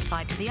vision when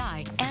applied to the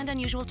eye, and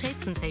unusual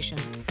taste sensation.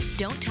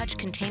 Don't touch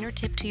container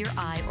tip to your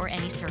eye or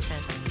any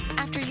surface.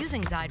 After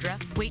using Xiidra,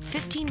 wait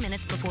 15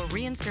 minutes before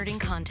reinserting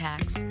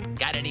contacts.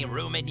 Got any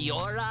room in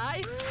your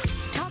eye?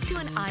 Talk to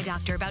an eye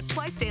doctor about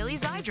twice daily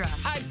Xiidra.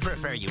 I'd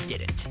prefer you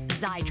didn't.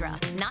 Xiidra.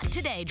 Not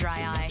today,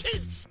 dry eye.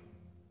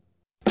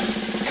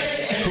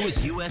 Who is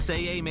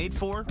USAA made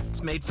for?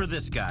 It's made for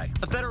this guy,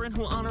 a veteran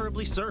who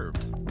honorably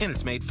served. And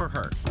it's made for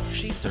her.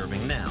 She's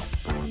serving now.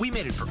 We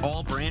made it for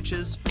all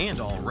branches and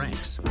all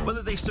ranks,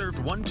 whether they served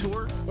 1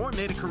 tour or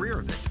made a career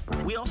of it.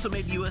 We also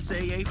made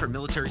USAA for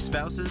military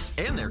spouses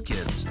and their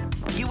kids.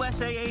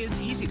 USAA is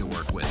easy to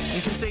work with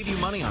and can save you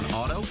money on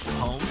auto,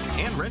 home,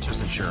 and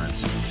renter's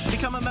insurance.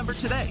 Become a member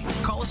today.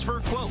 Call us for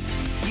a quote.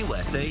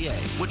 USAA.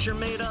 What you're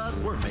made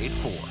of, we're made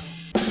for.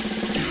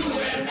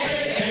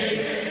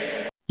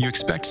 USAA. You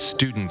expect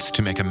students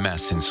to make a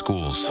mess in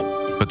schools,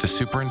 but the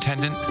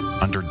superintendent,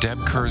 under Deb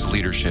Kerr's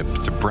leadership,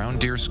 the Brown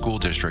Deer School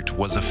District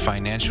was a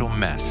financial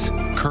mess.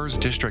 Kerr's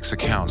district's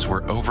accounts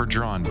were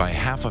overdrawn by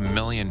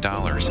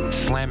 $500,000,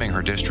 slamming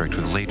her district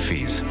with late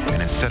fees.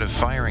 And instead of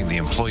firing the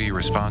employee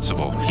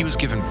responsible, he was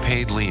given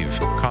paid leave,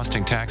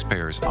 costing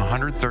taxpayers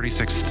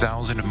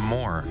 $136,000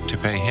 more to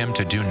pay him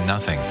to do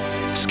nothing.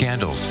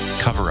 Scandals,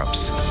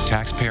 cover-ups,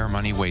 taxpayer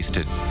money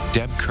wasted.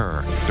 Deb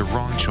Kerr, the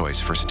wrong choice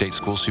for state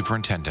school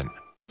superintendent.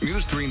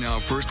 News 3 Now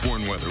First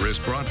Warn Weather is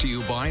brought to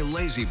you by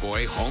Lazy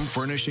Boy Home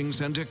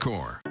Furnishings and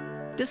Decor.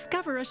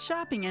 Discover a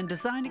shopping and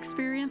design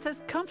experience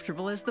as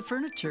comfortable as the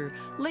furniture.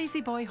 Lazy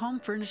Boy Home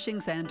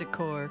Furnishings and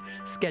Decor.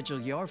 Schedule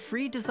your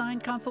free design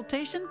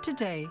consultation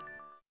today.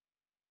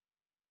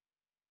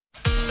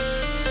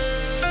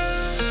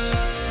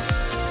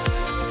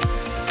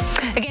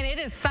 Again, it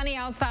is sunny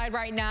outside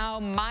right now,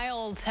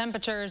 mild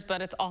temperatures, but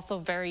it's also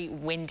very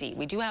windy.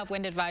 We do have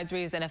wind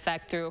advisories in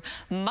effect through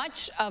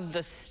much of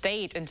the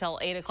state until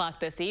 8 o'clock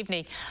this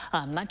evening.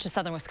 Much of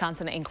southern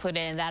Wisconsin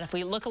included in that. If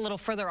we look a little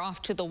further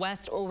off to the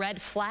west,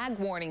 red flag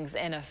warnings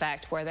in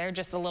effect, where they're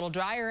just a little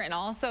drier, and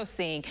also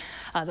seeing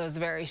those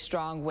very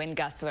strong wind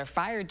gusts. So there are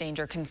fire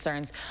danger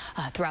concerns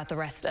throughout the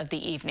rest of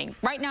the evening.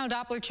 Right now,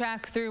 Doppler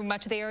track through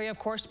much of the area, of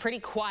course, pretty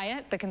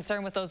quiet. The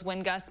concern with those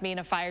wind gusts being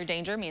a fire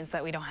danger means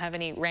that we don't have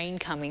any rain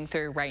coming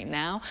through right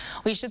now.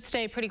 We should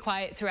stay pretty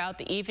quiet throughout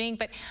the evening,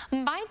 but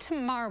by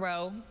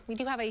tomorrow, we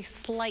do have a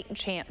slight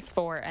chance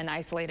for an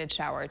isolated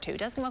shower or two.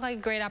 Doesn't look like a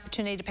great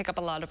opportunity to pick up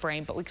a lot of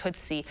rain, but we could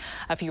see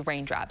a few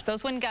raindrops.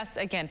 Those wind gusts,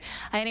 again,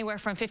 anywhere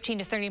from 15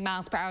 to 30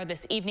 miles per hour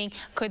this evening.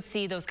 Could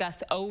see those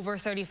gusts over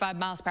 35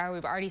 miles per hour.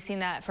 We've already seen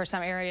that for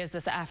some areas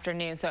this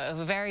afternoon, so a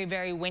very,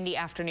 very windy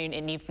afternoon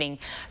and evening.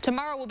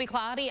 Tomorrow will be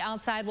cloudy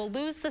outside. We'll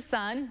lose the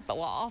sun, but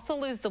we'll also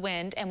lose the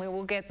wind, and we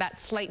will get that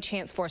slight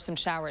chance for some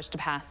showers to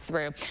pass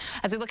through.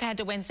 As we look ahead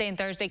to Wednesday and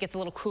Thursday, it gets a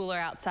little cooler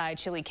outside.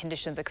 Chilly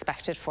conditions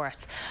expected for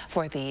us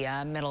for the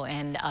middle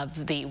end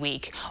of the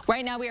week.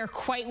 Right now, we are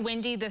quite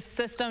windy. This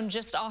system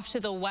just off to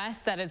the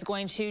west that is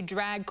going to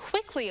drag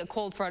quickly a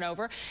cold front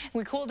over.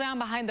 We cool down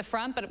behind the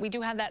front, but we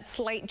do have that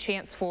slight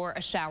chance for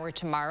a shower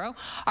tomorrow.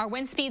 Our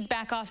wind speeds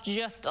back off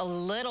just a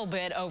little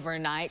bit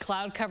overnight.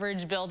 Cloud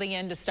coverage building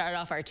in to start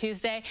off our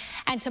Tuesday.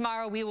 And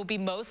tomorrow, we will be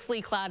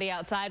mostly cloudy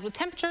outside with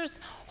temperatures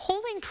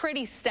holding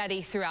pretty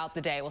steady throughout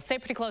the day. We'll stay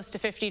pretty close to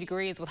 50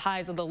 degrees with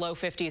highs of the low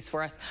 50s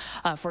for us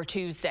for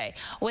Tuesday.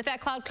 With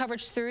that cloud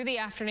coverage through the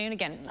afternoon,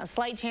 again, a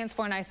slight chance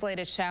for an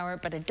isolated shower,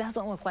 but it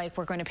doesn't look like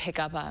we're going to pick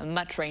up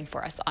much rain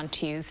for us on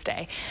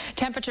Tuesday.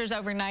 Temperatures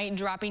overnight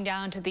dropping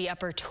down to the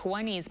upper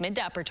 20s, mid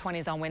to upper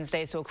 20s on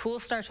Wednesday, so a cool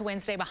start to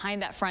Wednesday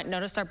behind that front.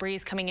 Notice our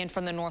breeze coming in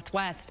from the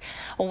northwest.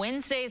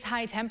 Wednesday's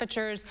high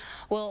temperatures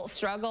will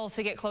struggle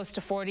to get close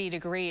to 40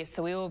 degrees,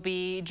 so we will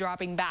be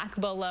dropping back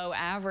below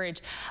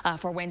average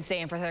for Wednesday,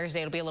 and for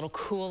Thursday it'll be a little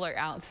cooler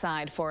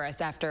outside for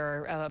us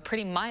after a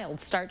pretty mild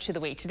start to the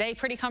week. Today,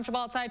 pretty comfortable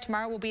outside.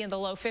 Tomorrow will be in the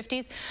low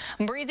 50s.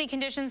 Breezy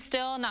conditions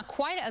still, not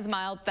quite as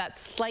mild. That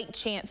slight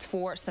chance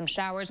for some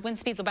showers. Wind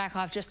speeds will back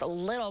off just a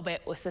little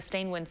bit with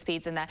sustained wind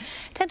speeds in that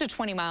 10 to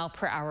 20 mile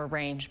per hour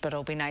range, but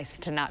it'll be nice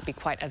to not be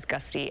quite as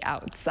gusty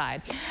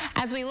outside.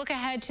 As we look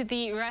ahead to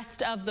the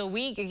rest of the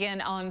week,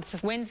 again, on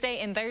Wednesday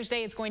and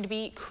Thursday, it's going to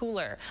be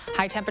cooler.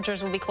 High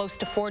temperatures will be close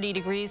to 40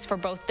 degrees for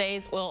both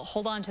days. We'll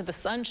hold on to the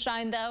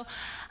sunshine, though.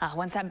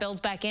 Once that builds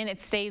back in, it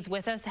stays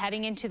with us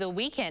heading into the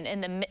weekend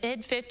in the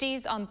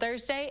mid-50s on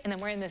Thursday, and then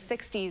we're in the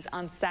 60s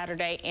on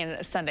Saturday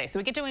and Sunday. So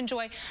we get to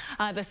enjoy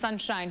the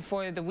sunshine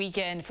for the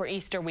weekend, for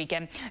Easter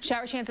weekend.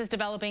 Shower chances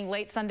developing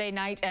late Sunday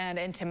night and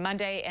into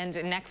Monday,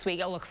 and next week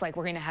it looks like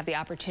we're going to have the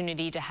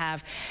opportunity to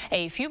have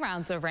a few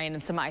rounds of rain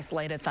and some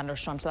isolated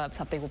thunderstorms. So that's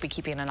something we'll be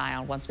keeping an eye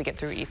on once we get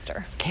through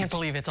Easter. Can't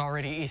believe it's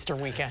already Easter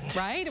weekend.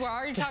 Right? We're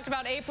already talked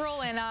about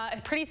April, and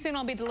pretty soon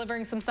I'll be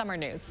delivering some summer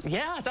news.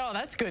 Yeah, so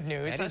that's good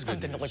news. That's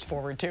something to look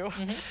forward to.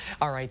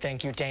 All right,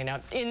 thank you,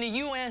 Dana. In the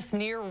U.S.,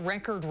 near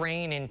record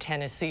rain in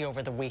Tennessee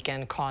over the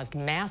weekend caused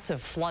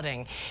massive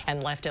flooding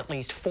and left at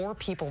least 4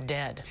 people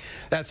dead.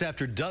 That's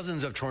after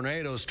dozens of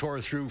tornadoes tore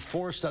through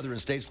 4 southern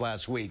states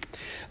last week.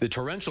 The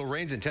torrential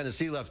rains in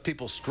Tennessee left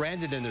people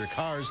stranded in their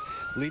cars,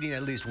 leading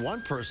at least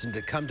one person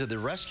to come to the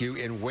rescue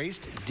in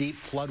waist-deep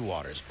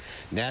floodwaters.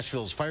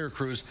 Nashville's fire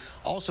crews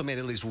also made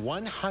at least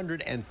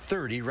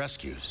 130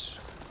 rescues.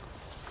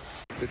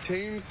 The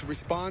teams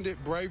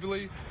responded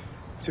bravely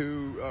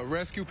to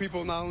rescue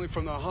people not only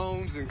from their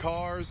homes and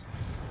cars,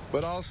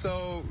 but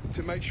also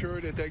to make sure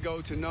that they go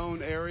to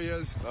known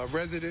areas,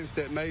 residents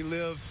that may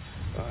live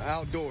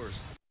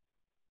outdoors.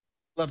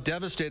 Left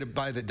devastated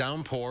by the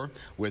downpour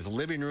with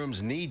living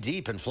rooms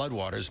knee-deep in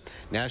floodwaters.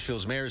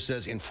 Nashville's mayor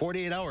says in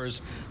 48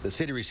 hours, the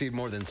city received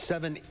more than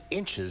 7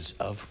 inches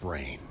of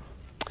rain.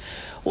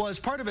 Well, as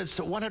part of its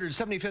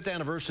 175th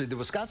anniversary, the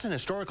Wisconsin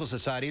Historical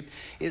Society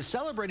is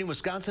celebrating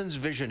Wisconsin's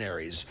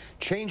visionaries,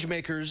 change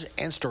makers,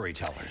 and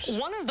storytellers.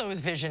 One of those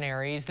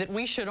visionaries that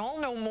we should all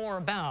know more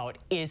about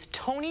is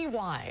Tony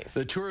Wise.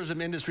 The tourism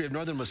industry of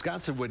northern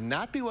Wisconsin would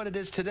not be what it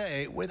is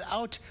today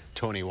without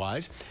Tony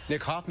Wise.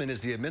 Nick Hoffman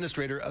is the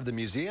administrator of the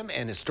museum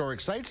and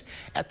historic sites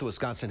at the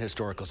Wisconsin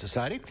Historical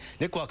Society.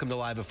 Nick, welcome to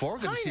Live at 4.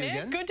 Good to see you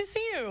again. Good to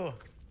see you.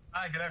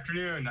 Hi, good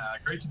afternoon.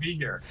 Great to be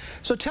here.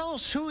 So tell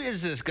us, who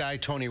is this guy,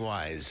 Tony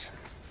Wise?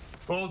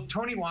 Well,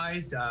 Tony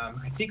Wise,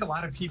 I think a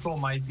lot of people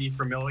might be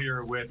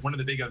familiar with one of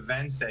the big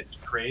events that he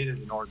created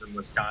in northern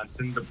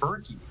Wisconsin, the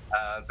Berkey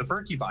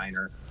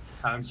Biner.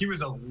 He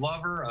was a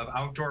lover of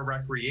outdoor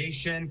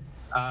recreation,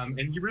 and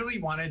he really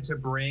wanted to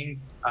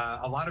bring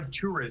a lot of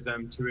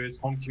tourism to his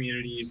home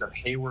communities of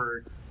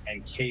Hayward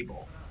and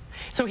Cable.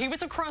 So he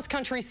was a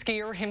cross-country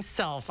skier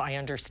himself, I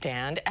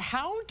understand.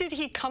 How did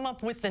he come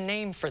up with the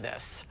name for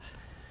this?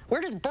 Where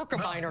does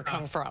Birkebeiner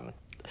come from?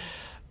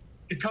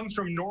 It comes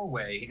from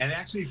Norway, and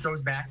actually it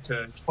goes back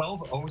to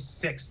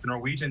 1206, the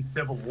Norwegian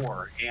Civil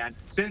War. And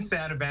since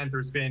that event,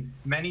 there's been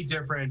many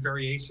different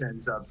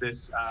variations of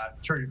this,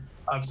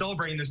 of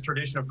celebrating this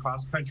tradition of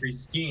cross-country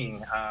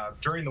skiing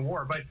during the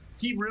war. But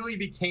he really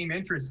became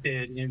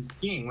interested in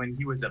skiing when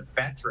he was a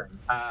veteran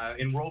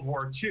in World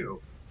War II.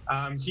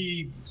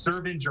 He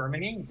served in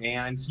Germany,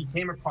 and he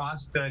came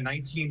across the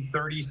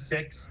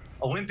 1936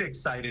 Olympic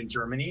site in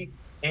Germany,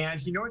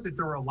 and he noticed that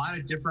there were a lot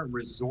of different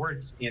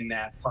resorts in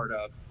that part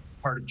of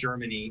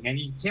Germany, and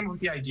he came up with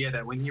the idea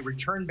that when he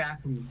returned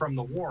back from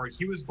the war,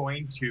 he was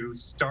going to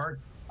start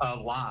a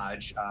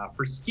lodge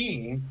for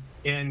skiing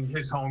in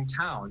his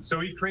hometown. So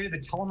he created the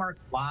Telemark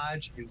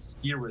Lodge and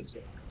Ski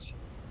Resort.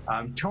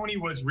 Tony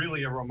was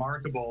really a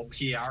remarkable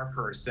PR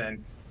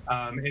person.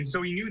 And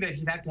so he knew that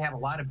he'd have to have a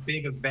lot of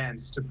big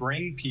events to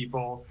bring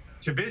people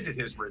to visit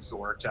his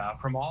resort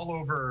from all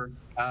over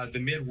the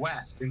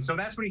Midwest. And so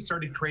that's when he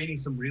started creating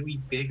some really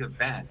big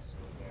events.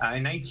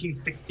 In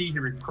 1960,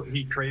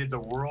 he created the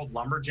World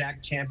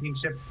Lumberjack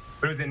Championship.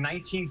 But it was in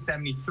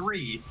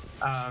 1973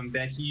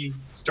 that he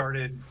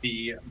started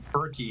the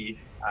Berkey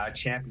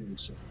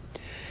Championships.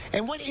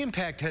 And what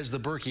impact has the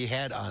Berkey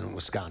had on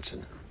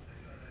Wisconsin?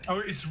 Oh,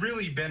 it's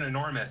really been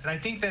enormous. And I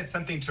think that's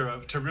something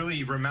to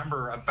really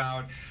remember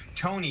about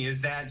Tony, is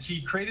that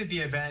he created the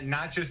event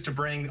not just to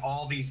bring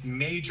all these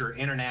major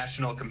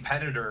international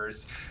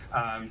competitors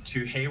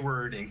to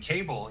Hayward and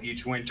Cable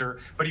each winter,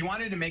 but he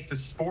wanted to make the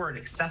sport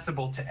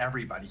accessible to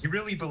everybody. He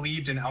really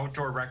believed in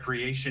outdoor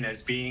recreation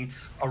as being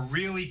a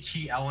really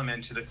key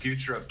element to the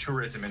future of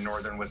tourism in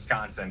northern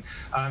Wisconsin.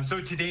 So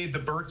today, the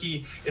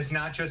Berkey is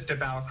not just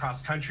about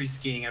cross-country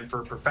skiing and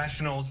for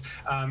professionals,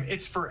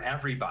 it's for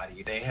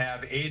everybody. They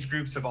have age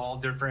groups of all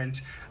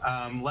different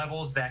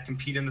levels that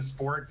compete in the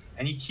sport,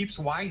 and he keeps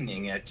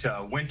widening it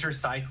to winter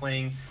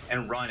cycling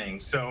and running.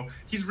 So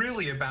he's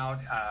really about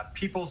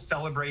people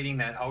celebrating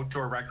that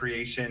outdoor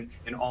recreation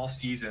in all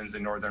seasons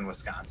in northern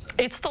Wisconsin.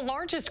 It's the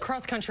largest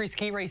cross-country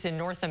ski race in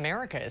North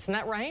America, isn't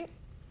that right?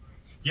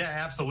 Yeah,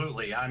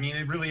 absolutely. I mean,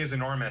 it really is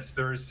enormous.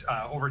 There's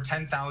over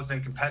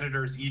 10,000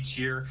 competitors each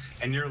year,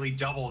 and nearly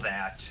double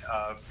that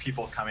of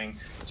people coming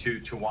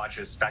to watch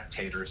as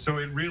spectators. So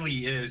it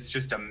really is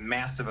just a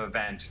massive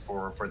event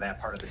for that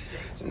part of the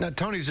state. Now,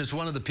 Tony's just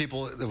one of the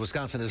people the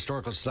Wisconsin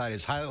Historical Society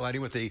is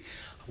highlighting with the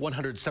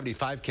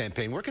 175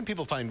 campaign. Where can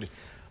people find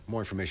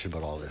more information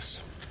about all this?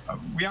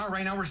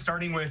 Right now we're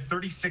starting with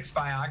 36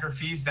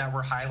 biographies that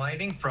we're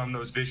highlighting from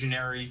those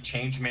visionary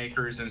change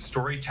makers and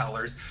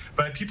storytellers,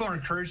 but people are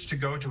encouraged to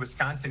go to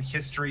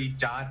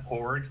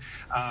wisconsinhistory.org.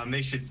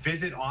 They should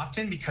visit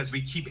often because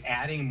we keep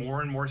adding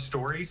more and more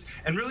stories,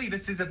 and really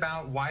this is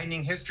about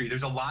widening history.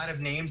 There's a lot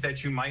of names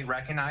that you might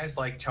recognize,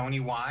 like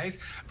Tony Wise,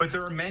 but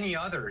there are many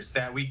others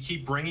that we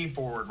keep bringing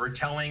forward. We're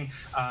telling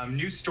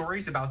new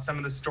stories about some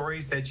of the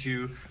stories that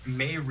you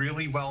may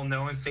really well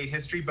know in state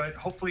history, but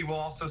hopefully we'll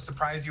also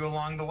surprise you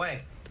along the way.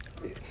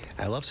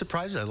 I love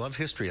surprises. I love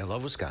history. I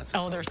love Wisconsin.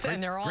 Oh, they're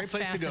all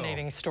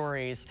fascinating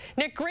stories.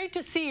 Nick, great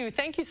to see you.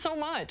 Thank you so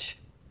much.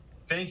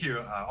 Thank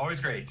you. Always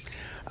great.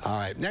 All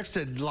right. Next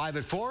to Live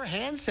at 4,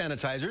 hand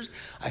sanitizers,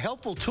 a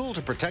helpful tool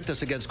to protect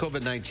us against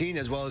COVID-19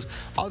 as well as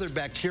other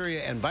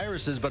bacteria and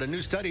viruses. But a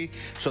new study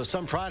shows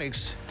some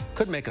products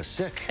could make us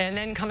sick. And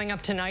then coming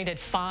up tonight at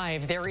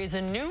 5, there is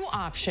a new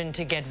option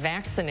to get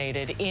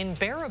vaccinated in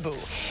Baraboo.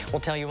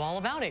 We'll tell you all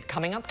about it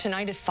coming up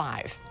tonight at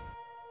 5.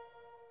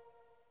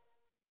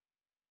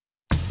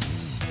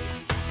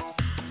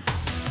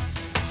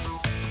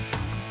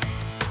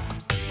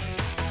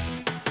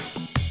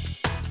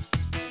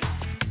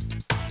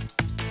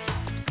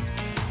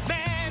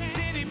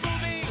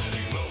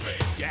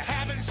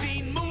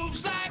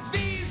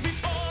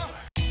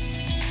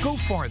 Go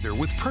farther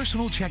with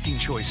personal checking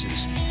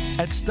choices.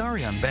 At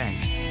Starion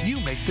Bank, you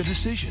make the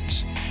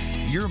decisions.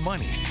 Your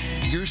money,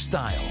 your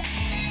style.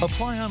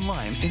 Apply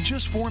online in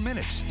just 4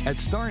 minutes at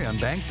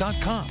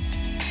starionbank.com.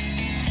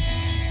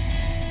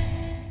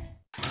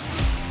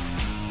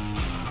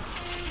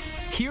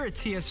 Here at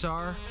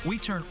TSR, we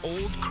turn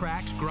old,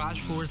 cracked garage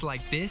floors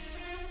like this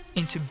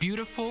into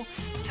beautiful,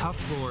 tough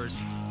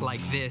floors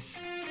like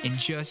this in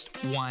just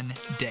one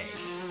day.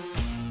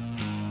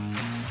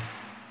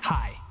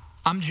 Hi,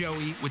 I'm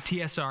Joey with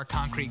TSR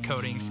Concrete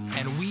Coatings,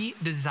 and we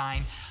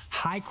design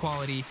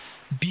high-quality,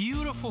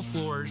 beautiful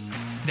floors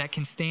that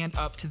can stand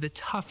up to the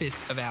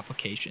toughest of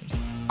applications.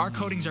 Our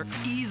coatings are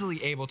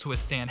easily able to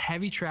withstand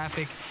heavy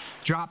traffic,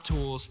 drop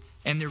tools,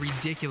 and they're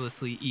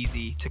ridiculously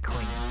easy to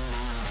clean.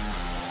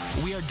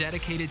 We are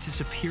dedicated to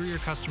superior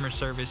customer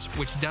service,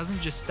 which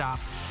doesn't just stop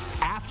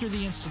after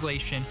the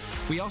installation.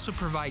 We also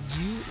provide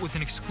you with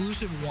an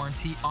exclusive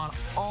warranty on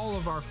all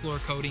of our floor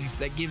coatings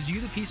that gives you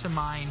the peace of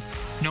mind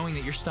knowing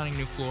that your stunning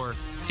new floor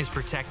is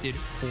protected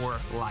for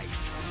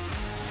life.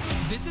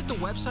 Visit the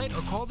website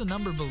or call the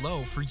number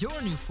below for your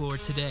new floor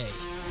today.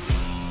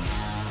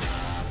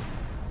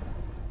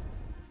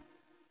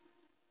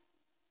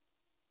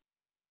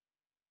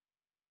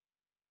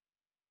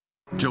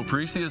 Joe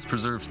Parisi has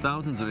preserved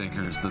thousands of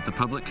acres that the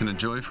public can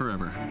enjoy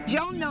forever.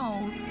 Joe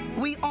knows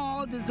we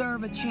all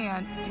deserve a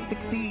chance to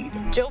succeed.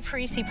 Joe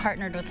Parisi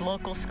partnered with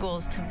local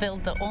schools to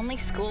build the only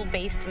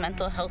school-based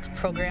mental health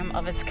program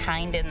of its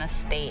kind in the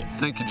state.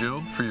 Thank you,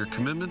 Joe, for your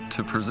commitment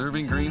to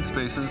preserving green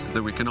spaces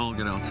that we can all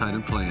get outside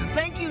and play in.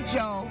 Thank you,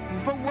 Joe,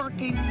 for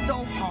working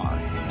so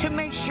hard to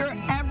make sure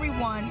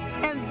everyone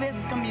in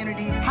this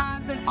community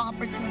has an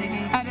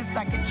opportunity at a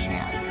second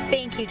chance.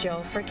 Thank you,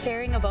 Joe, for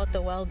caring about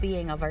the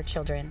well-being of our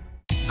children.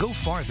 Go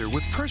farther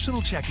with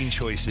personal checking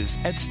choices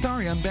at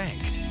Starion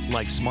Bank.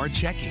 Like Smart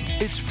Checking,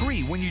 it's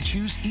free when you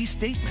choose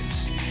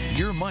e-statements.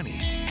 Your money,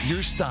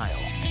 your style.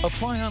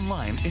 Apply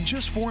online in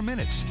just 4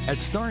 minutes at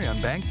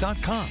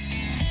starionbank.com.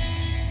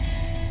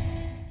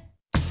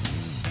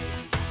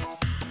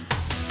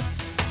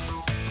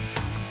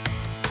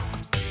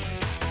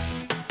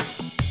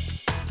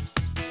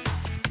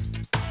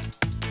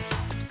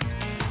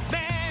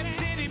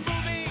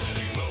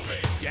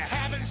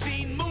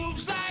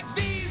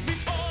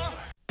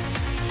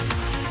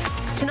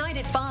 Tonight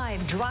at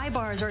 5, dry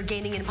bars are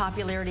gaining in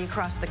popularity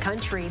across the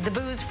country. The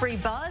booze-free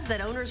buzz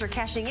that owners are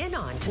cashing in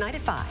on. Tonight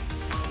at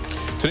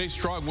 5. Today's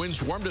strong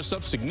winds warmed us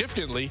up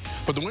significantly,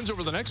 but the winds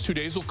over the next 2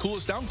 days will cool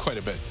us down quite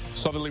a bit.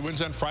 Southerly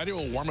winds on Friday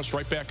will warm us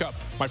right back up.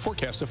 My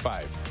forecast at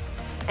 5.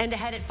 And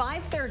ahead at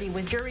 5:30,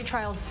 with jury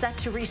trials set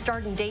to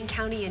restart in Dane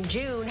County in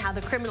June, how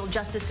the criminal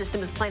justice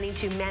system is planning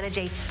to manage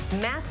a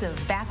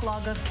massive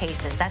backlog of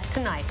cases. That's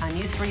tonight on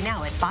News 3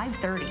 Now at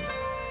 5:30.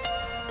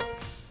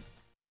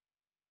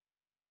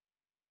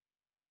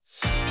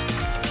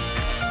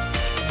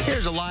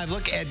 Here's a live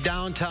look at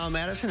downtown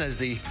Madison as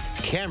the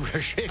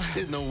camera shakes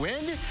in the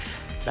wind.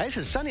 Nice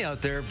and sunny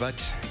out there,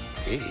 but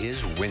it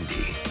is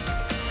windy.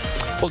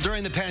 Well,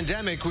 during the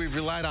pandemic, we've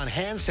relied on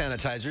hand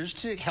sanitizers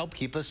to help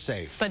keep us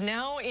safe. But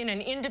now, in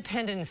an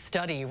independent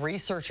study,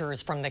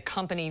 researchers from the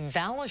company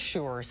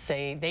Valisure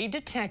say they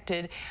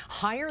detected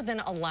higher than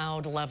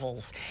allowed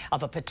levels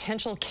of a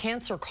potential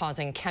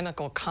cancer-causing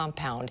chemical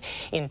compound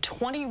in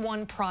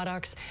 21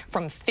 products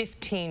from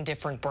 15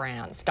 different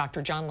brands.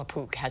 Dr. John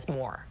LaPook has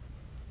more.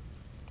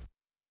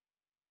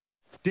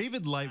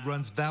 David Light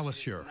runs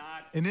Valisure,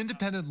 an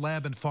independent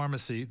lab and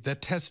pharmacy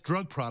that tests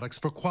drug products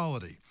for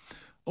quality.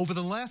 Over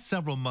the last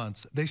several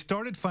months, they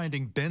started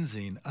finding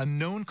benzene, a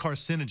known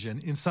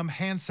carcinogen, in some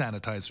hand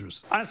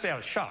sanitizers. Honestly, I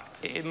was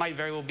shocked. It might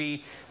very well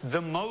be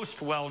the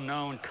most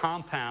well-known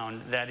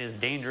compound that is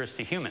dangerous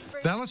to humans.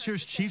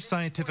 Valisure's chief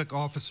scientific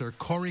officer,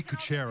 Corey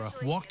Kuchera,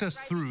 walked us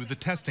through the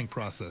testing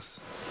process.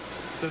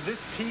 So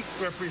this peak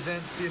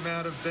represents the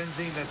amount of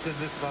benzene that's in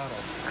this bottle?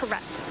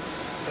 Correct.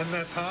 And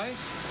that's high?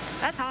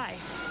 That's high.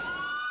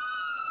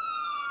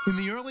 In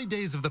the early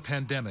days of the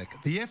pandemic,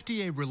 the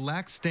FDA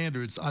relaxed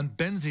standards on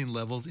benzene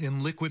levels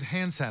in liquid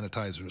hand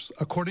sanitizers,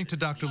 according to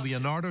Dr.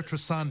 Leonardo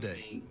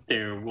Tresande.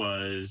 There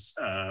was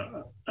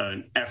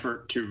an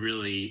effort to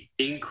really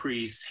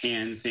increase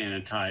hand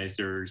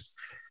sanitizers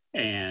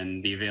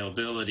and the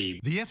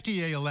availability. The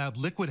FDA allowed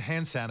liquid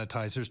hand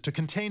sanitizers to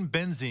contain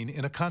benzene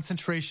in a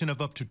concentration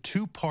of up to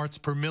 2 parts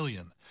per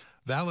million.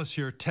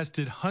 Valisure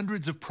tested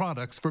hundreds of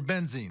products for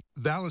benzene.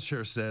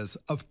 Valisure says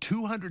of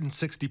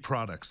 260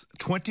 products,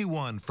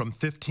 21 from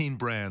 15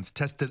 brands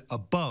tested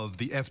above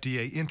the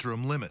FDA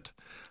interim limit.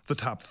 The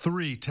top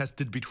 3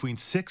 tested between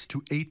 6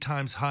 to 8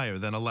 times higher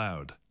than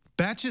allowed.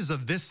 Batches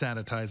of this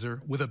sanitizer,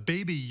 with a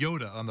baby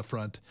Yoda on the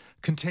front,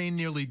 contain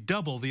nearly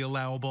double the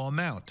allowable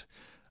amount.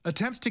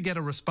 Attempts to get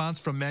a response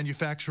from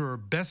manufacturer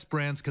Best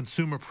Brands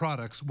Consumer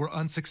Products were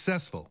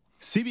unsuccessful.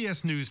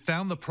 CBS News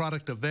found the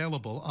product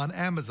available on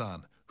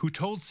Amazon, who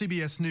told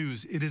CBS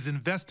News it is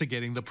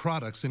investigating the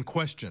products in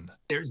question.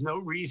 There's no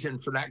reason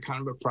for that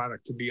kind of a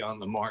product to be on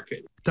the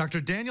market.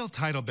 Dr. Daniel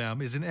Teitelbaum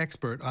is an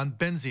expert on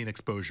benzene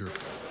exposure.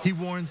 He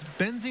warns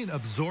benzene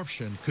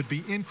absorption could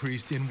be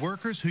increased in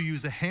workers who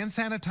use a hand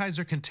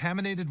sanitizer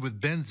contaminated with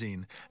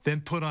benzene,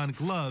 then put on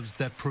gloves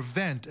that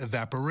prevent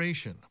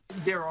evaporation.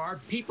 There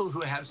are people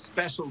who have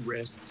special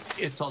risks.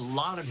 It's a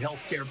lot of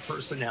healthcare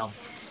personnel.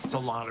 It's a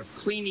lot of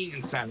cleaning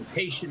and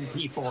sanitation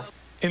people.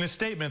 In a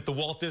statement, the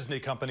Walt Disney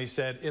Company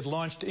said it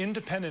launched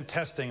independent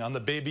testing on the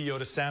Baby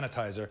Yoda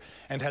sanitizer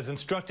and has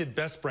instructed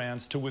Best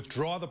Brands to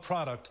withdraw the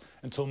product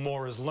until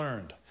more is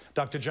learned.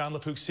 Dr. John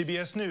LaPook,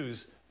 CBS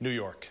News, New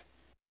York.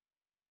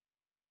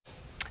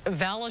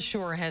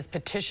 Valasure has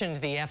petitioned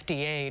the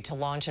FDA to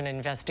launch an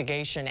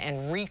investigation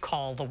and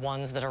recall the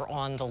ones that are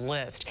on the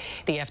list.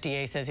 The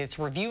FDA says it's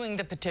reviewing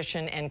the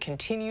petition and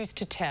continues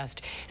to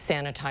test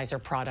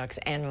sanitizer products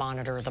and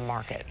monitor the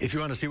market. If you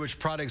want to see which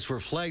products were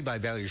flagged by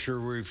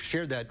Valasure, we've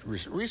shared that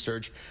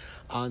research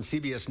on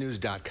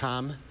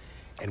cbsnews.com,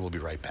 and we'll be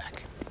right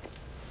back.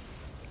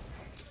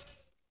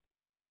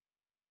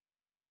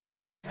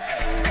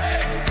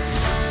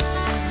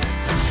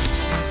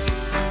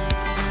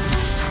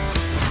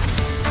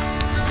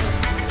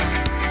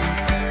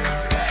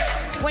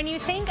 When you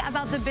think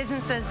about the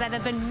businesses that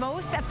have been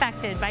most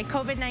affected by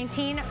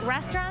COVID-19,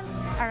 restaurants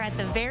are at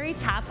the very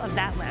top of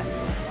that list.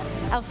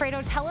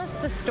 Alfredo, tell us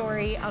the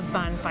story of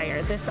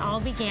Bonfire. This all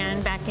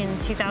began back in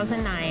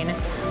 2009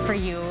 for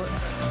you.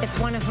 It's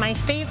one of my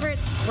favorite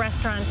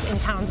restaurants in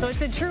town, so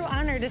it's a true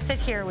honor to sit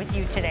here with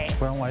you today.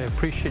 Well, I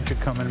appreciate you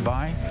coming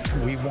by.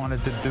 We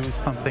wanted to do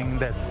something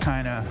that's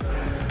kind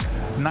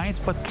of nice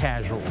but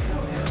casual.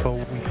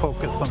 So we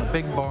focus on a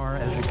big bar,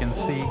 as you can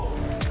see.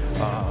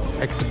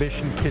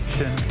 Exhibition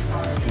kitchen.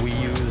 We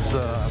use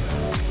a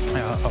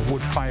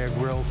wood fire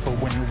grill, so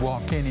when you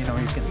walk in, you know,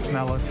 you can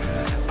smell it.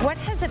 What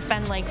has it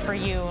been like for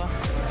you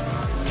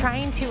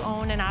trying to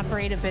own and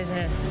operate a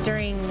business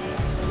during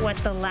what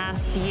the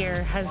last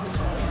year has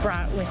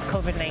brought with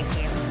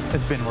COVID-19?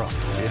 It's been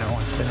rough, you know,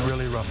 it's been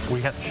really rough.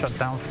 We had shut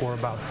down for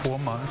about 4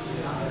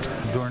 months.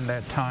 During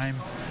that time,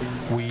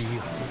 we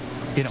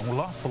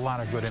lost a lot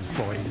of good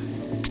employees.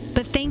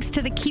 But thanks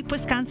to the Keep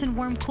Wisconsin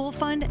Warm Cool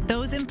Fund,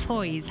 those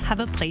employees have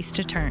a place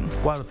to turn.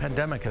 While the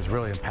pandemic has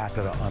really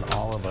impacted on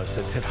all of us,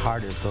 it's hit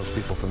hardest those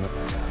people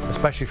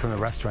especially from the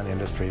restaurant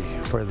industry.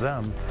 For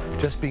them,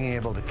 just being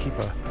able to keep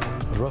a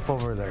roof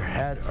over their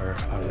head or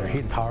their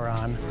heat and power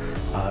on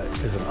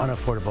is an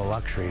unaffordable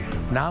luxury.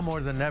 Now more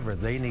than ever,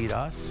 they need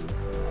us.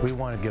 We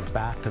want to give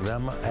back to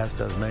them, as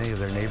does many of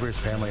their neighbors,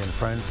 family, and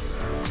friends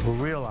who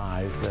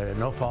realize that at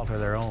no fault of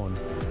their own,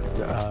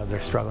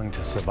 they're struggling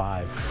to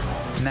survive.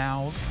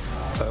 Now,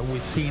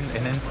 we've seen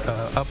an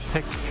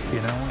uptick,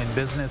 in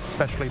business,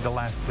 especially the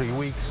last 3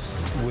 weeks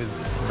with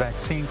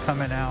vaccine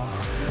coming out.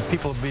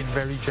 People have been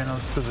very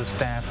generous to the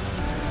staff,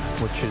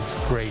 which is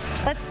great.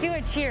 Let's do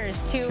a cheers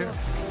to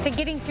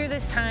getting through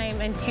this time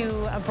and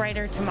to a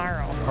brighter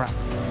tomorrow. Right.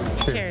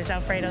 Cheers,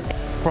 Alfredo.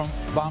 From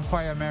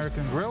Bonfire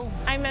American Grill,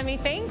 I'm Emmy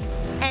Fink,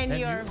 and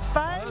you're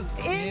buzzed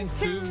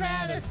into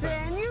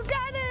Madison. You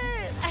got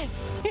it!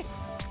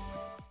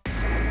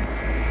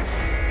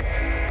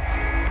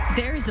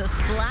 There's a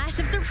splash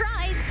of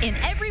surprise in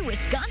every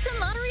Wisconsin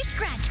Lottery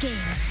scratch game.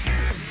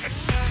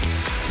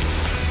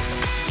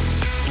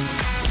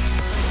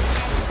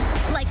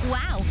 Like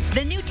WOW,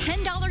 the new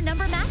 $10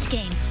 number match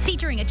game,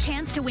 featuring a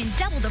chance to win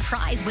double the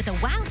prize with a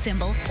WOW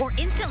symbol or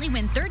instantly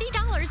win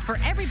 $30 for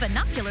every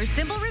binocular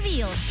symbol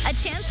revealed. A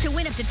chance to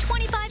win up to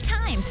 25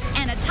 times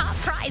and a top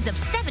prize of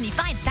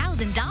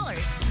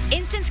 $75,000.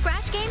 Instant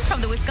scratch games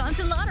from the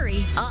Wisconsin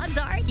Lottery. Odds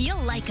are you'll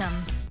like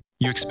them.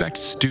 You expect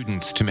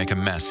students to make a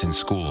mess in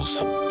schools,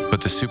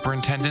 but the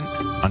superintendent,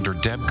 under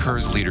Deb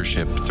Kerr's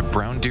leadership, the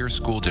Brown Deer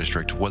School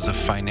District was a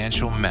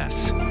financial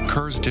mess.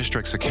 Kerr's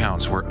district's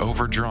accounts were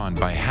overdrawn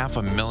by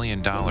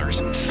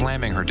 $500,000,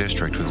 slamming her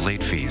district with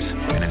late fees.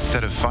 And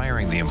instead of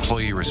firing the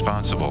employee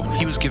responsible,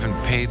 he was given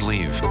paid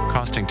leave,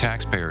 costing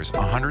taxpayers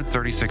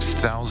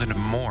 $136,000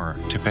 more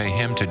to pay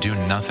him to do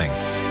nothing.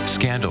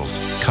 Scandals,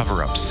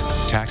 cover-ups,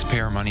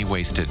 taxpayer money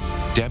wasted.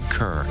 Deb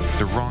Kerr,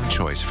 the wrong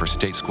choice for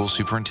state school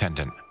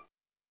superintendent.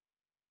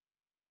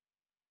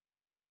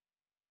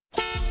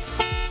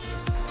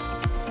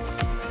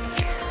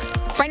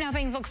 Right now,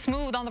 things look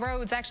smooth on the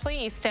roads, actually,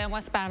 east and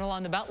westbound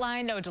along the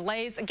Beltline. No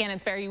delays. Again,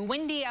 it's very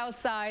windy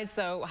outside,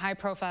 so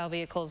high-profile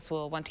vehicles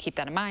will want to keep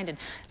that in mind and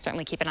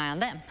certainly keep an eye on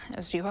them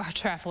as you are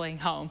traveling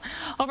home.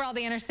 Overall,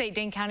 the interstate,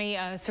 Dane County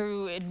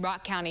through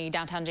Rock County,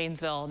 downtown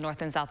Janesville,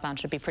 north and southbound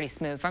should be pretty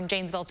smooth. From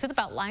Janesville to the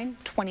Beltline,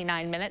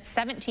 29 minutes,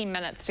 17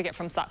 minutes to get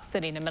from Sauk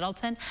City to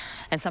Middleton,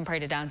 and Sun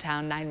Prairie to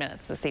downtown, 9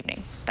 minutes this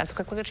evening. That's a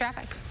quick look at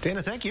traffic.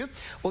 Dana, thank you.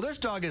 Well, this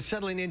dog is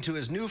settling into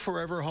his new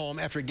forever home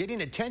after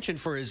getting attention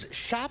for his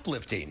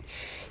shoplifting.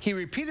 He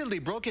repeatedly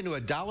broke into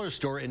a dollar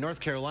store in North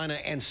Carolina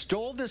and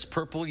stole this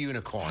purple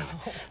unicorn.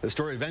 The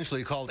store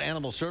eventually called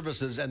Animal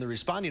Services, and the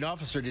responding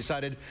officer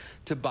decided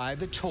to buy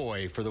the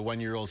toy for the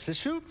one-year-old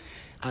Sishu.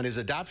 On his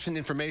adoption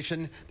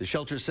information, the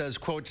shelter says,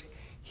 quote,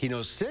 he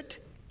knows sit,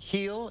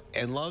 heel,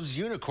 and loves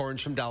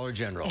unicorns from Dollar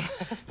General.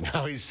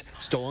 Now he's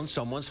stolen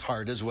someone's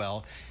heart as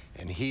well,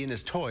 and he and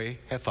his toy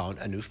have found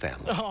a new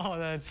family. Oh,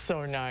 that's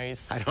so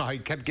nice. I know, he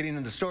kept getting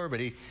in the store, but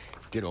he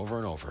did over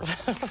and over.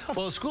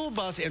 Well, a school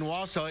bus in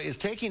Wausau is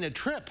taking a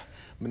trip,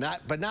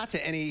 but not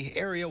to any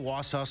area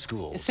Wausau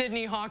schools.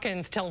 Sydney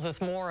Hawkins tells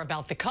us more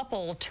about the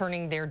couple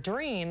turning their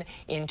dream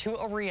into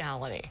a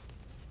reality.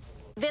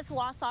 This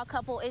Wausau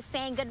couple is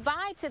saying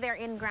goodbye to their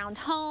in-ground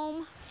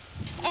home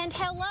and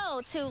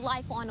hello to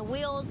life on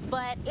wheels,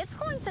 but it's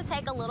going to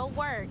take a little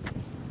work.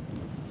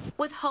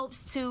 With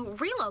hopes to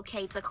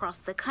relocate across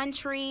the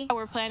country.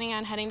 We're planning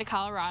on heading to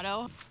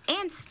Colorado.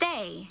 And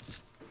stay.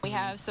 We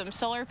have some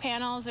solar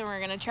panels, and we're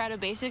going to try to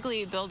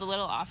basically build a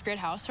little off-grid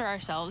house for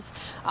ourselves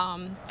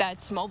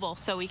that's mobile,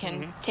 so we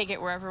can take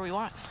it wherever we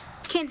want.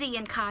 Kenzie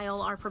and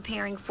Kyle are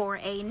preparing for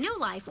a new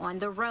life on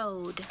the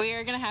road. We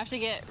are going to have to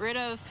get rid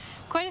of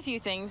quite a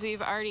few things.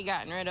 We've already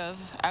gotten rid of,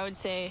 I would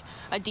say,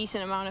 a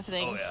decent amount of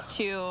things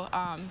to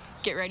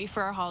get ready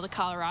for our haul to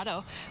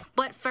Colorado.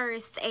 But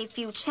first, a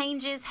few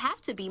changes have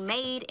to be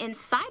made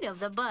inside of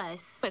the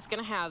bus. It's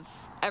going to have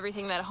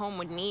everything that a home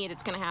would need.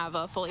 It's going to have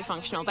a fully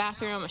functional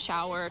bathroom, a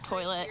shower, a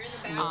toilet,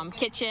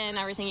 kitchen,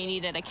 everything you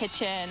need at a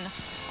kitchen.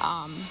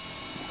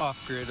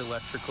 Off-grid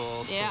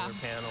electrical, solar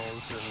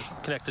panels,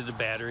 and connected to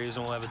batteries,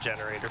 and we'll have a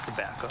generator for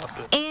backup.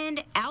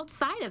 And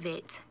outside of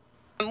it.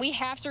 We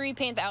have to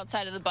repaint the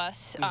outside of the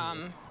bus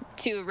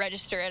to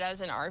register it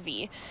as an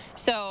RV.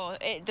 So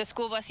the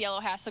school bus yellow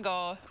has to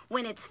go.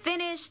 When it's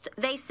finished,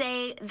 they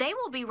say they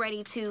will be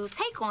ready to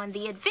take on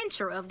the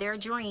adventure of their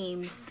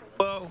dreams.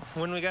 Well,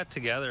 when we got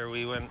together,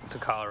 we went to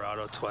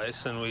Colorado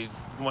twice, and we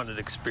wanted to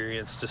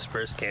experience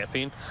dispersed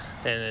camping,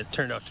 and it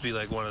turned out to be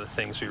like one of the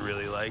things we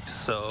really liked.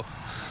 So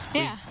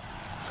yeah.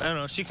 I don't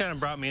know, she kind of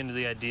brought me into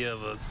the idea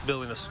of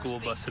building a school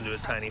bus into a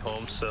tiny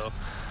home, so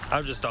I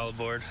was just all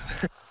aboard.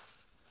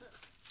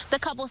 The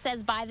couple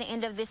says by the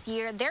end of this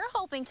year, they're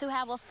hoping to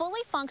have a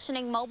fully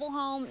functioning mobile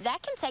home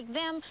that can take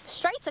them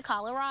straight to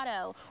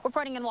Colorado.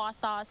 Reporting in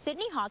Wausau,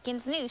 Sydney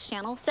Hawkins, News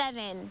Channel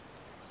 7.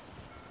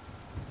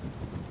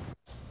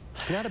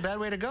 Not a bad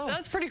way to go.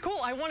 That's pretty cool.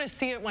 I want to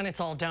see it when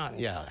it's all done.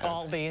 Yeah.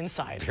 All the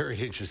inside. Very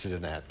interested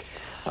in that.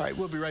 All right,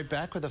 we'll be right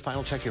back with a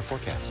final check your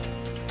forecast.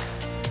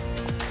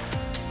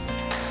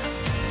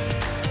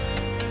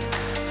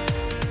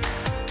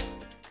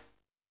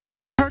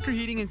 Parker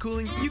Heating and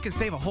Cooling, you can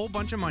save a whole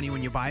bunch of money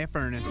when you buy a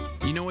furnace.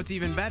 You know what's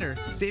even better?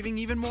 Saving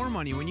even more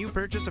money when you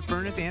purchase a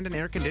furnace and an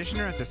air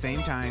conditioner at the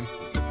same time.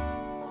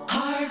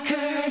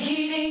 Parker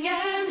Heating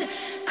and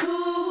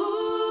Cooling.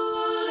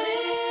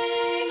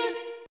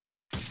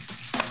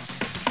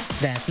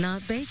 That's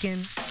not bacon.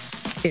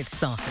 It's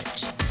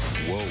sausage.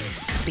 Whoa.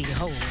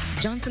 Behold,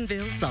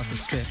 Johnsonville's sausage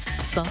strips.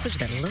 Sausage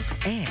that looks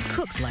and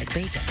cooks like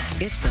bacon.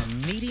 It's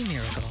a meaty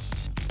miracle.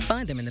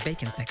 Find them in the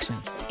bacon section,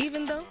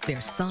 even though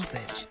they're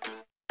sausage.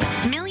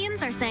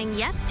 Millions are saying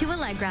yes to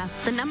Allegra,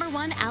 the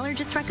 #1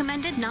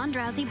 allergist-recommended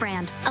non-drowsy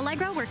brand.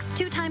 Allegra works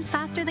 2 times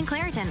faster than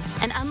Claritin,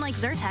 and unlike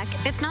Zyrtec,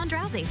 it's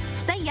non-drowsy.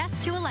 Say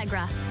yes to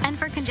Allegra. And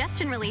for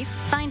congestion relief,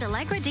 find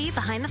Allegra D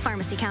behind the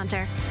pharmacy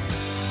counter.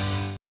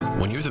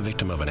 When you're the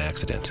victim of an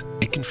accident,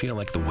 it can feel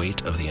like the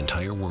weight of the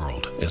entire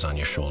world is on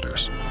your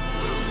shoulders.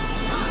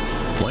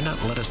 Why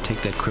not let us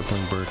take that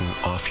crippling burden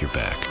off your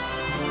back?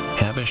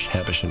 Habish,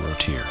 Habish, and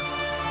Rotier.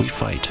 We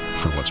fight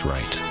for what's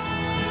right.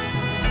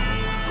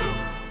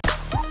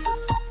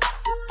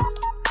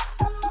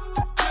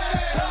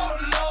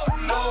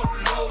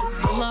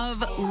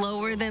 Love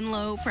lower than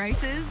low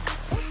prices?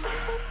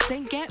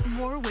 Then get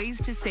more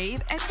ways to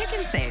save at Pick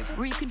and Save,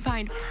 where you can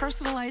find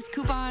personalized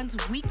coupons,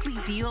 weekly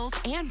deals,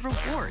 and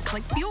rewards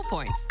like fuel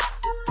points.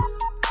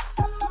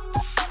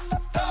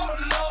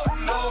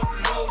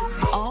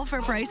 All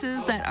for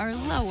prices that are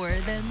lower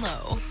than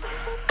low.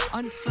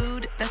 On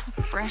food that's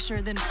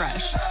fresher than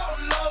fresh.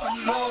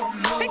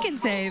 Pick and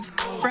Save.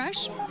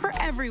 Fresh for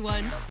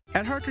everyone.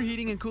 At Harker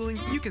Heating and Cooling,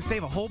 you can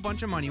save a whole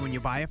bunch of money when you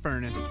buy a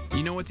furnace.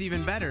 You know what's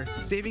even better?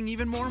 Saving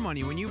even more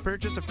money when you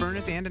purchase a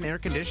furnace and an air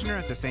conditioner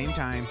at the same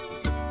time.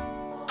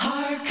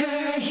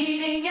 Parker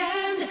Heating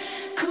and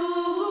Cooling.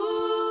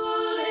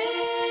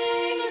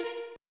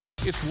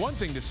 It's one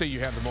thing to say you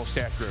have the most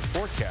accurate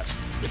forecast.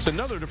 It's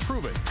another to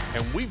prove it,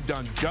 and we've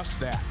done just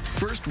that.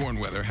 First Warn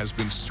Weather has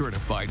been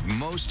certified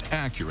most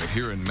accurate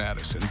here in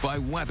Madison by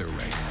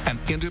WeatherRate, an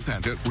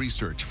independent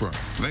research firm.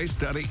 They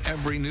study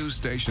every news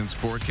station's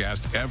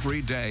forecast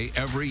every day,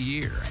 every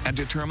year, and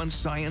determine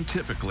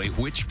scientifically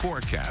which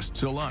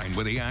forecasts align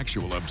with the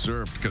actual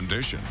observed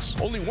conditions.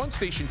 Only one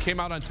station came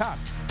out on top,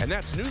 and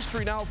that's News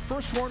 3 Now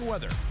First Warn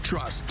Weather.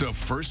 Trust the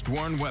First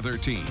Warn Weather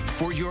team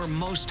for your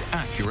most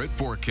accurate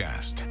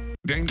forecast.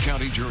 Dane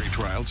County jury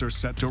trials are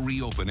set to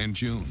reopen in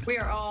June. We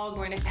are all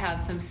going to have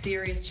some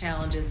serious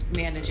challenges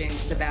managing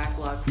the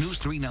backlog. News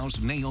 3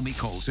 Now's Naomi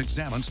Coles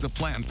examines the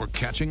plan for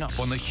catching up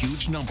on the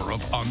huge number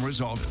of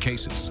unresolved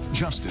cases.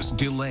 Justice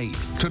delayed.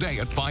 Today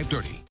at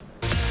 5:30.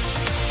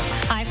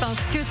 Hi,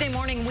 folks. Tuesday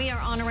morning, we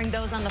are honoring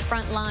those on the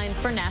front lines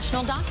for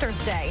National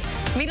Doctors Day.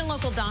 Meet a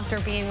local doctor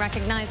being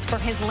recognized for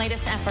his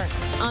latest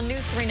efforts on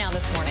News 3 Now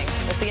this morning.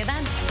 We'll see you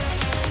then.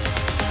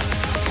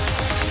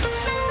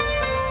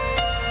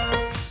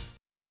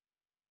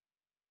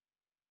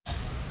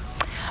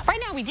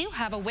 We do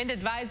have a wind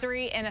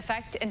advisory in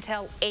effect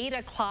until 8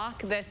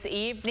 o'clock this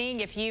evening.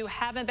 If you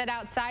haven't been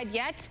outside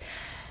yet,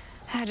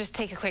 Just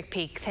take a quick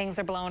peek. Things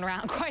are blowing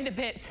around quite a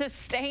bit.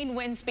 Sustained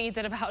wind speeds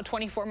at about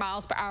 24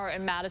 miles per hour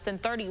in Madison,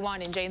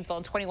 31 in Janesville,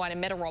 and 21 in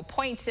Mineral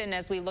Point. And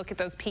as we look at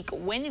those peak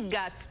wind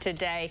gusts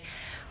today,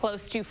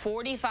 close to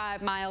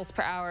 45 miles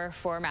per hour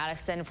for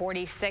Madison,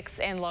 46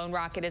 in Lone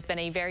Rock. It has been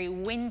a very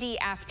windy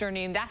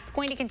afternoon. That's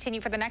going to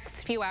continue for the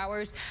next few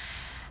hours.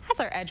 As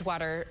our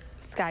Edgewater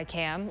sky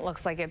cam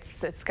looks like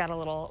it's got a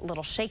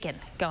little shaking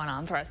going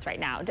on for us right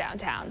now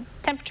downtown.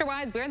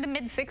 Temperature-wise, we're in the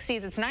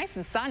mid-60s. It's nice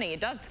and sunny.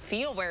 It does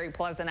feel very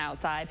pleasant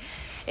outside.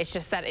 It's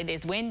just that it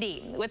is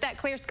windy. With that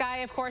clear sky,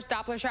 of course,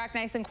 Doppler track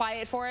nice and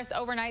quiet for us.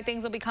 Overnight,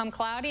 things will become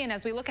cloudy, and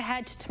as we look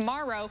ahead to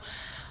tomorrow,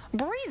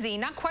 breezy,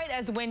 not quite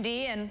as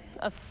windy, and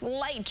a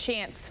slight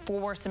chance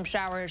for some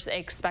showers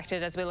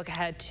expected as we look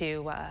ahead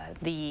to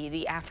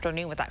the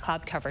afternoon with that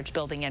cloud coverage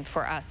building in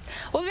for us.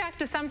 We'll be back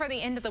to some for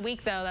the end of the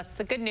week, though. That's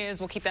the good news.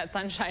 We'll keep that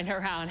sunshine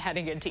around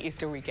heading into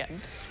Easter weekend.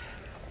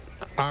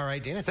 All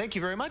right, Dana, thank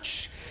you very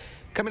much.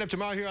 Coming up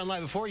tomorrow here on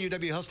Live at 4,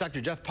 UW Health's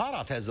Dr. Jeff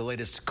Potoff has the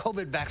latest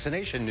COVID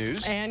vaccination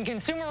news. And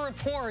Consumer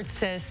Reports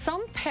says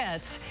some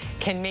pets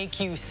can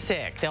make you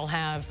sick. They'll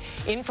have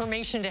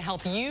information to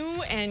help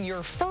you and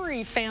your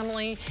furry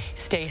family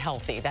stay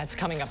healthy. That's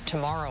coming up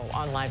tomorrow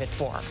on Live at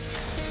 4.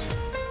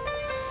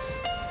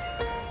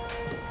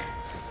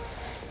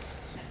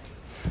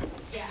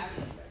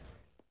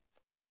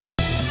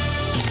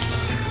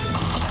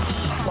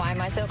 Why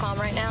am I so calm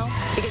right now?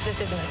 Because this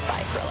isn't a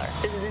spy thriller.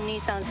 This is a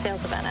Nissan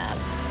sales event ad.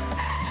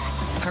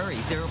 Hurry,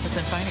 0%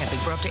 financing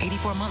for up to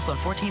 84 months on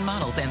 14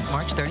 models ends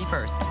March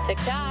 31st.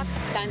 Tick-tock,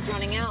 time's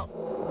running out.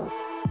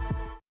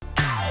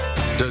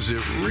 Does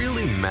it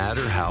really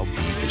matter how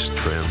beef is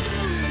trimmed?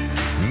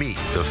 Meet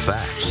the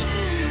facts.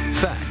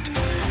 Fact: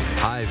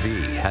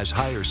 Hy-Vee has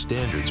higher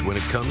standards when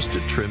it comes to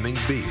trimming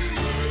beef.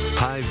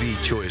 Hy-Vee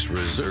Choice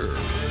Reserve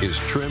is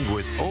trimmed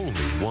with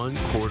only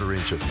 1/4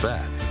 inch of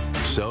fat.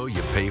 So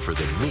you pay for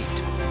the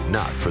meat,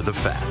 not for the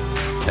fat.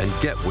 And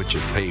get what you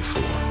pay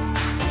for.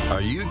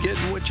 Are you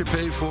getting what you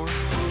pay for?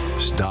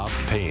 Stop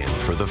paying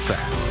for the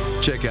fat.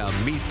 Check out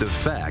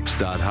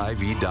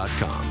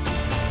meetthefacts.hyvee.com.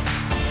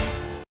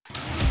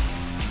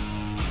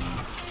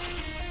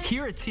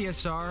 Here at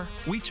TSR,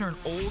 we turn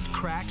old,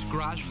 cracked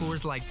garage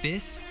floors like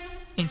this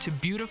into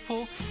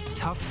beautiful,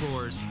 tough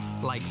floors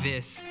like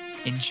this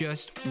in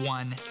just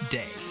one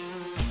day.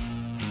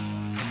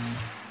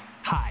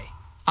 Hi,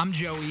 I'm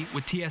Joey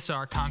with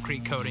TSR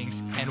Concrete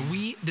Coatings, and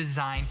we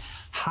design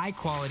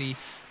high-quality,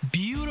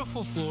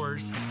 beautiful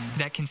floors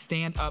that can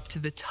stand up to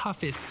the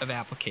toughest of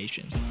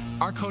applications.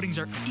 Our coatings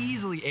are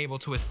easily able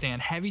to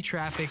withstand heavy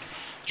traffic,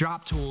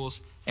 drop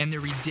tools, and they're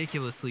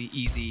ridiculously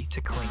easy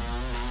to clean.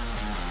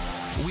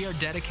 We are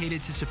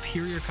dedicated to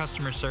superior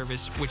customer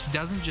service, which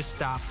doesn't just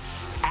stop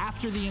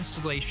after the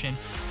installation.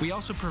 We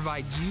also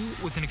provide you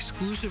with an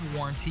exclusive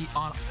warranty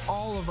on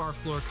all of our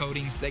floor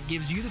coatings that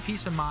gives you the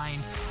peace of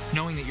mind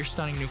knowing that your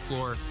stunning new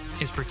floor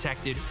is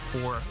protected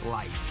for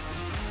life.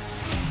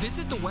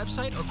 Visit the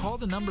website or call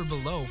the number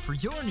below for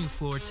your new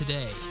floor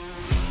today.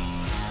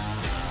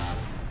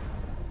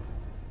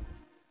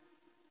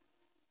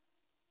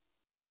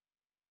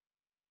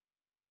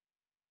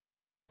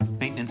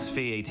 Maintenance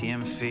fee,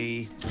 ATM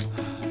fee.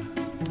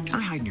 Can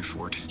I hide in your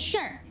fort?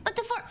 Sure, but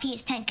the fort fee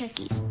is 10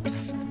 cookies.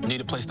 Psst.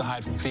 Need a place to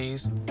hide from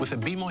fees? With a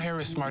BMO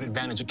Harris Smart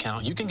Advantage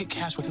account, you can get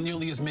cash with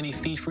nearly as many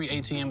fee-free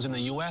ATMs in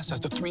the U.S. as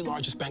the 3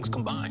 largest banks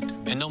combined,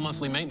 and no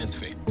monthly maintenance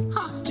fee.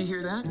 Huh, did you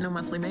hear that? No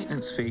monthly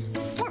maintenance fee.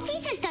 Fort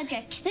fees are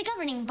subject to the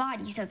governing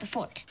bodies of the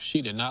fort.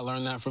 She did not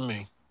learn that from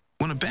me.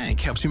 When a bank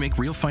helps you make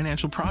real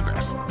financial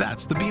progress,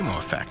 that's the BMO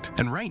effect.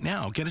 And right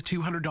now, get a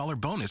 $200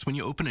 bonus when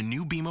you open a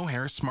new BMO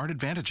Harris Smart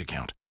Advantage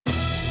account.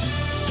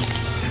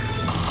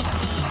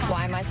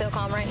 Why am I so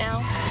calm right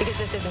now? Because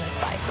this isn't a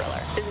spy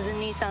thriller. This is a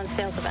Nissan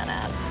sales event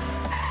ad.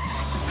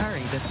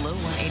 Hurry, this low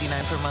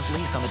 $189 per month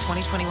lease on the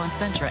 2021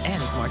 Sentra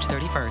ends March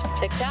 31st.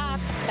 Tick-tock,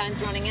 time's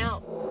running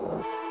out.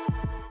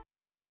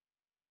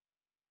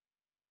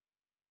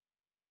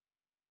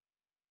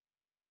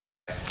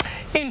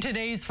 In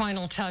today's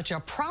Final Touch, a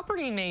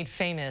property made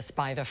famous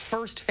by the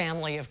first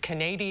family of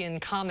Canadian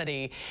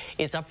comedy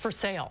is up for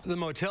sale. The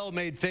motel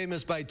made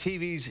famous by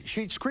TV's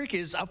Schitt's Creek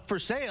is up for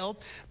sale.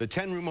 The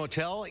 10-room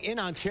motel in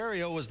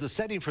Ontario was the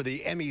setting for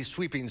the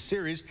Emmy-sweeping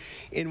series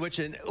in which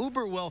an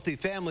uber-wealthy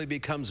family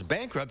becomes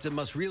bankrupt and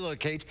must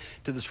relocate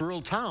to this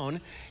rural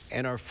town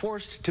and are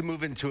forced to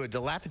move into a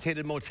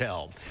dilapidated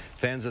motel.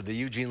 Fans of the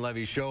Eugene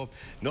Levy Show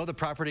know the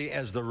property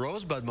as the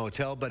Rosebud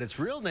Motel, but its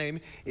real name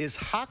is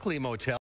Hockley Motel.